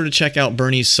 and be sure to check out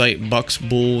Bernie's site,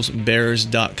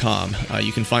 bucksbullsbears.com.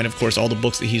 You can find, of course, all the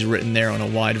books that he's written there on a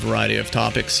wide variety of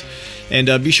topics.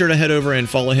 And be sure to head over and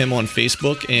follow him on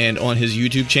Facebook and on his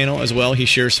YouTube channel as well. He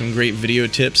shares some great video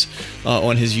tips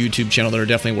on his YouTube channel that are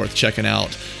definitely worth checking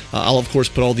out. I'll, of course,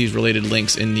 put all these related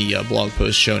links in the blog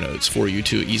post show notes for you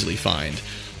to easily find.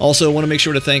 Also, want to make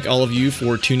sure to thank all of you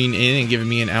for tuning in and giving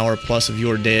me an hour plus of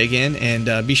your day again.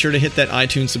 And be sure to hit that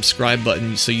iTunes subscribe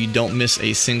button so you don't miss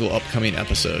a single upcoming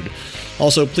episode.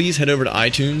 Also, please head over to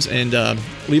iTunes and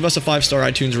leave us a 5-star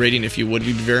iTunes rating if you would.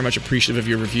 We'd be very much appreciative of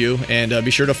your review. And be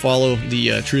sure to follow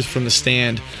the Truth from the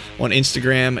Stand on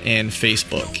Instagram and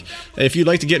Facebook. If you'd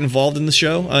like to get involved in the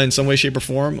show in some way, shape, or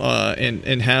form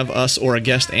and have us or a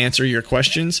guest answer your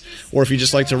questions, or if you'd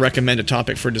just like to recommend a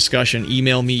topic for discussion,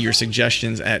 email me your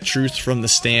suggestions at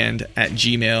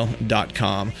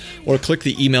truthfromthestand@gmail.com, or click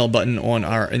the email button on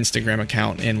our Instagram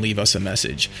account and leave us a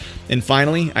message. And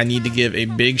finally, I need to give a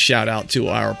big shout out to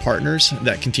our partners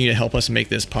that continue to help us make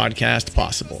this podcast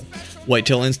possible: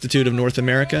 Whitetail Institute of North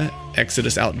America,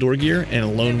 Exodus Outdoor Gear,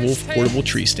 and Lone Wolf Portable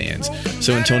Tree Stands.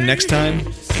 So until next time,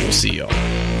 we'll see y'all.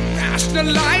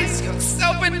 Rationalize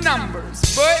yourself in numbers,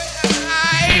 but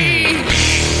I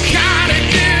gotta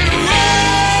get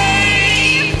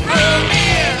away from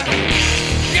here.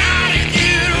 Gotta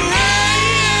get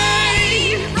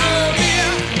away from here.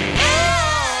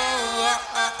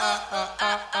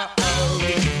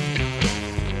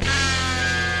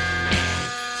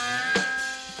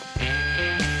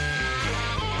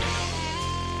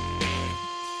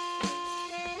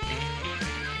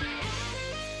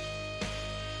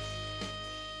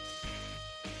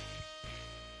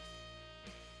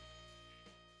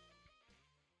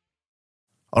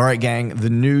 All right, gang, the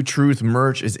new Truth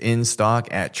merch is in stock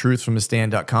at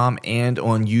truthfromthestand.com and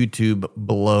on YouTube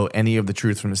below any of the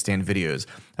Truth from the Stand videos.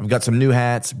 I've got some new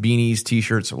hats, beanies,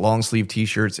 t-shirts, long sleeve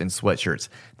t-shirts, and sweatshirts.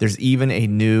 There's even a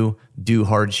new Do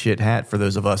Hard Shit hat for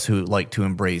those of us who like to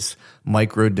embrace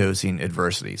micro-dosing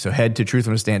adversity. So head to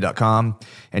truthfromthestand.com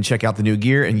and check out the new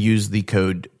gear and use the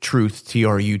code TRUTH,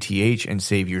 T-R-U-T-H, and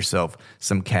save yourself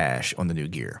some cash on the new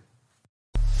gear.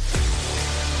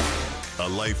 A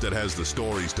life that has the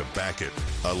stories to back it.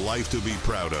 A life to be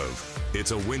proud of.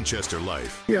 It's a Winchester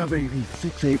life. Yeah, baby.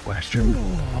 6'8" Western.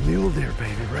 Oh, mule deer,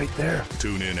 baby, right there.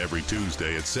 Tune in every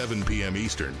Tuesday at 7 p.m.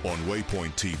 Eastern on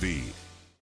Waypoint TV.